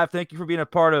 45. Thank you for being a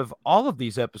part of all of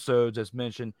these episodes, as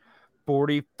mentioned,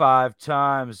 45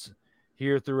 times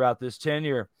here throughout this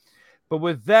tenure. But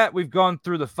with that, we've gone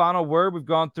through the final word. We've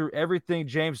gone through everything.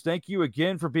 James, thank you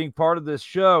again for being part of this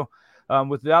show.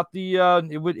 Without the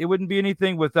it wouldn't be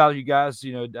anything without you guys.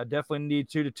 I definitely need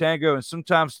 2 to tango, and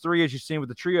sometimes 3, as you've seen with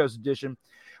the Trios edition.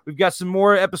 We've got some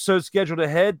more episodes scheduled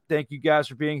ahead. Thank you guys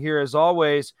for being here as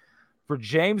always. For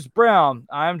James Brown,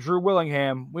 I'm Drew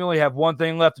Willingham. We only have one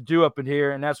thing left to do up in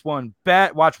here, and that's watch one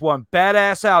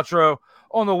badass outro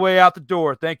on the way out the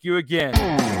door. Thank you again.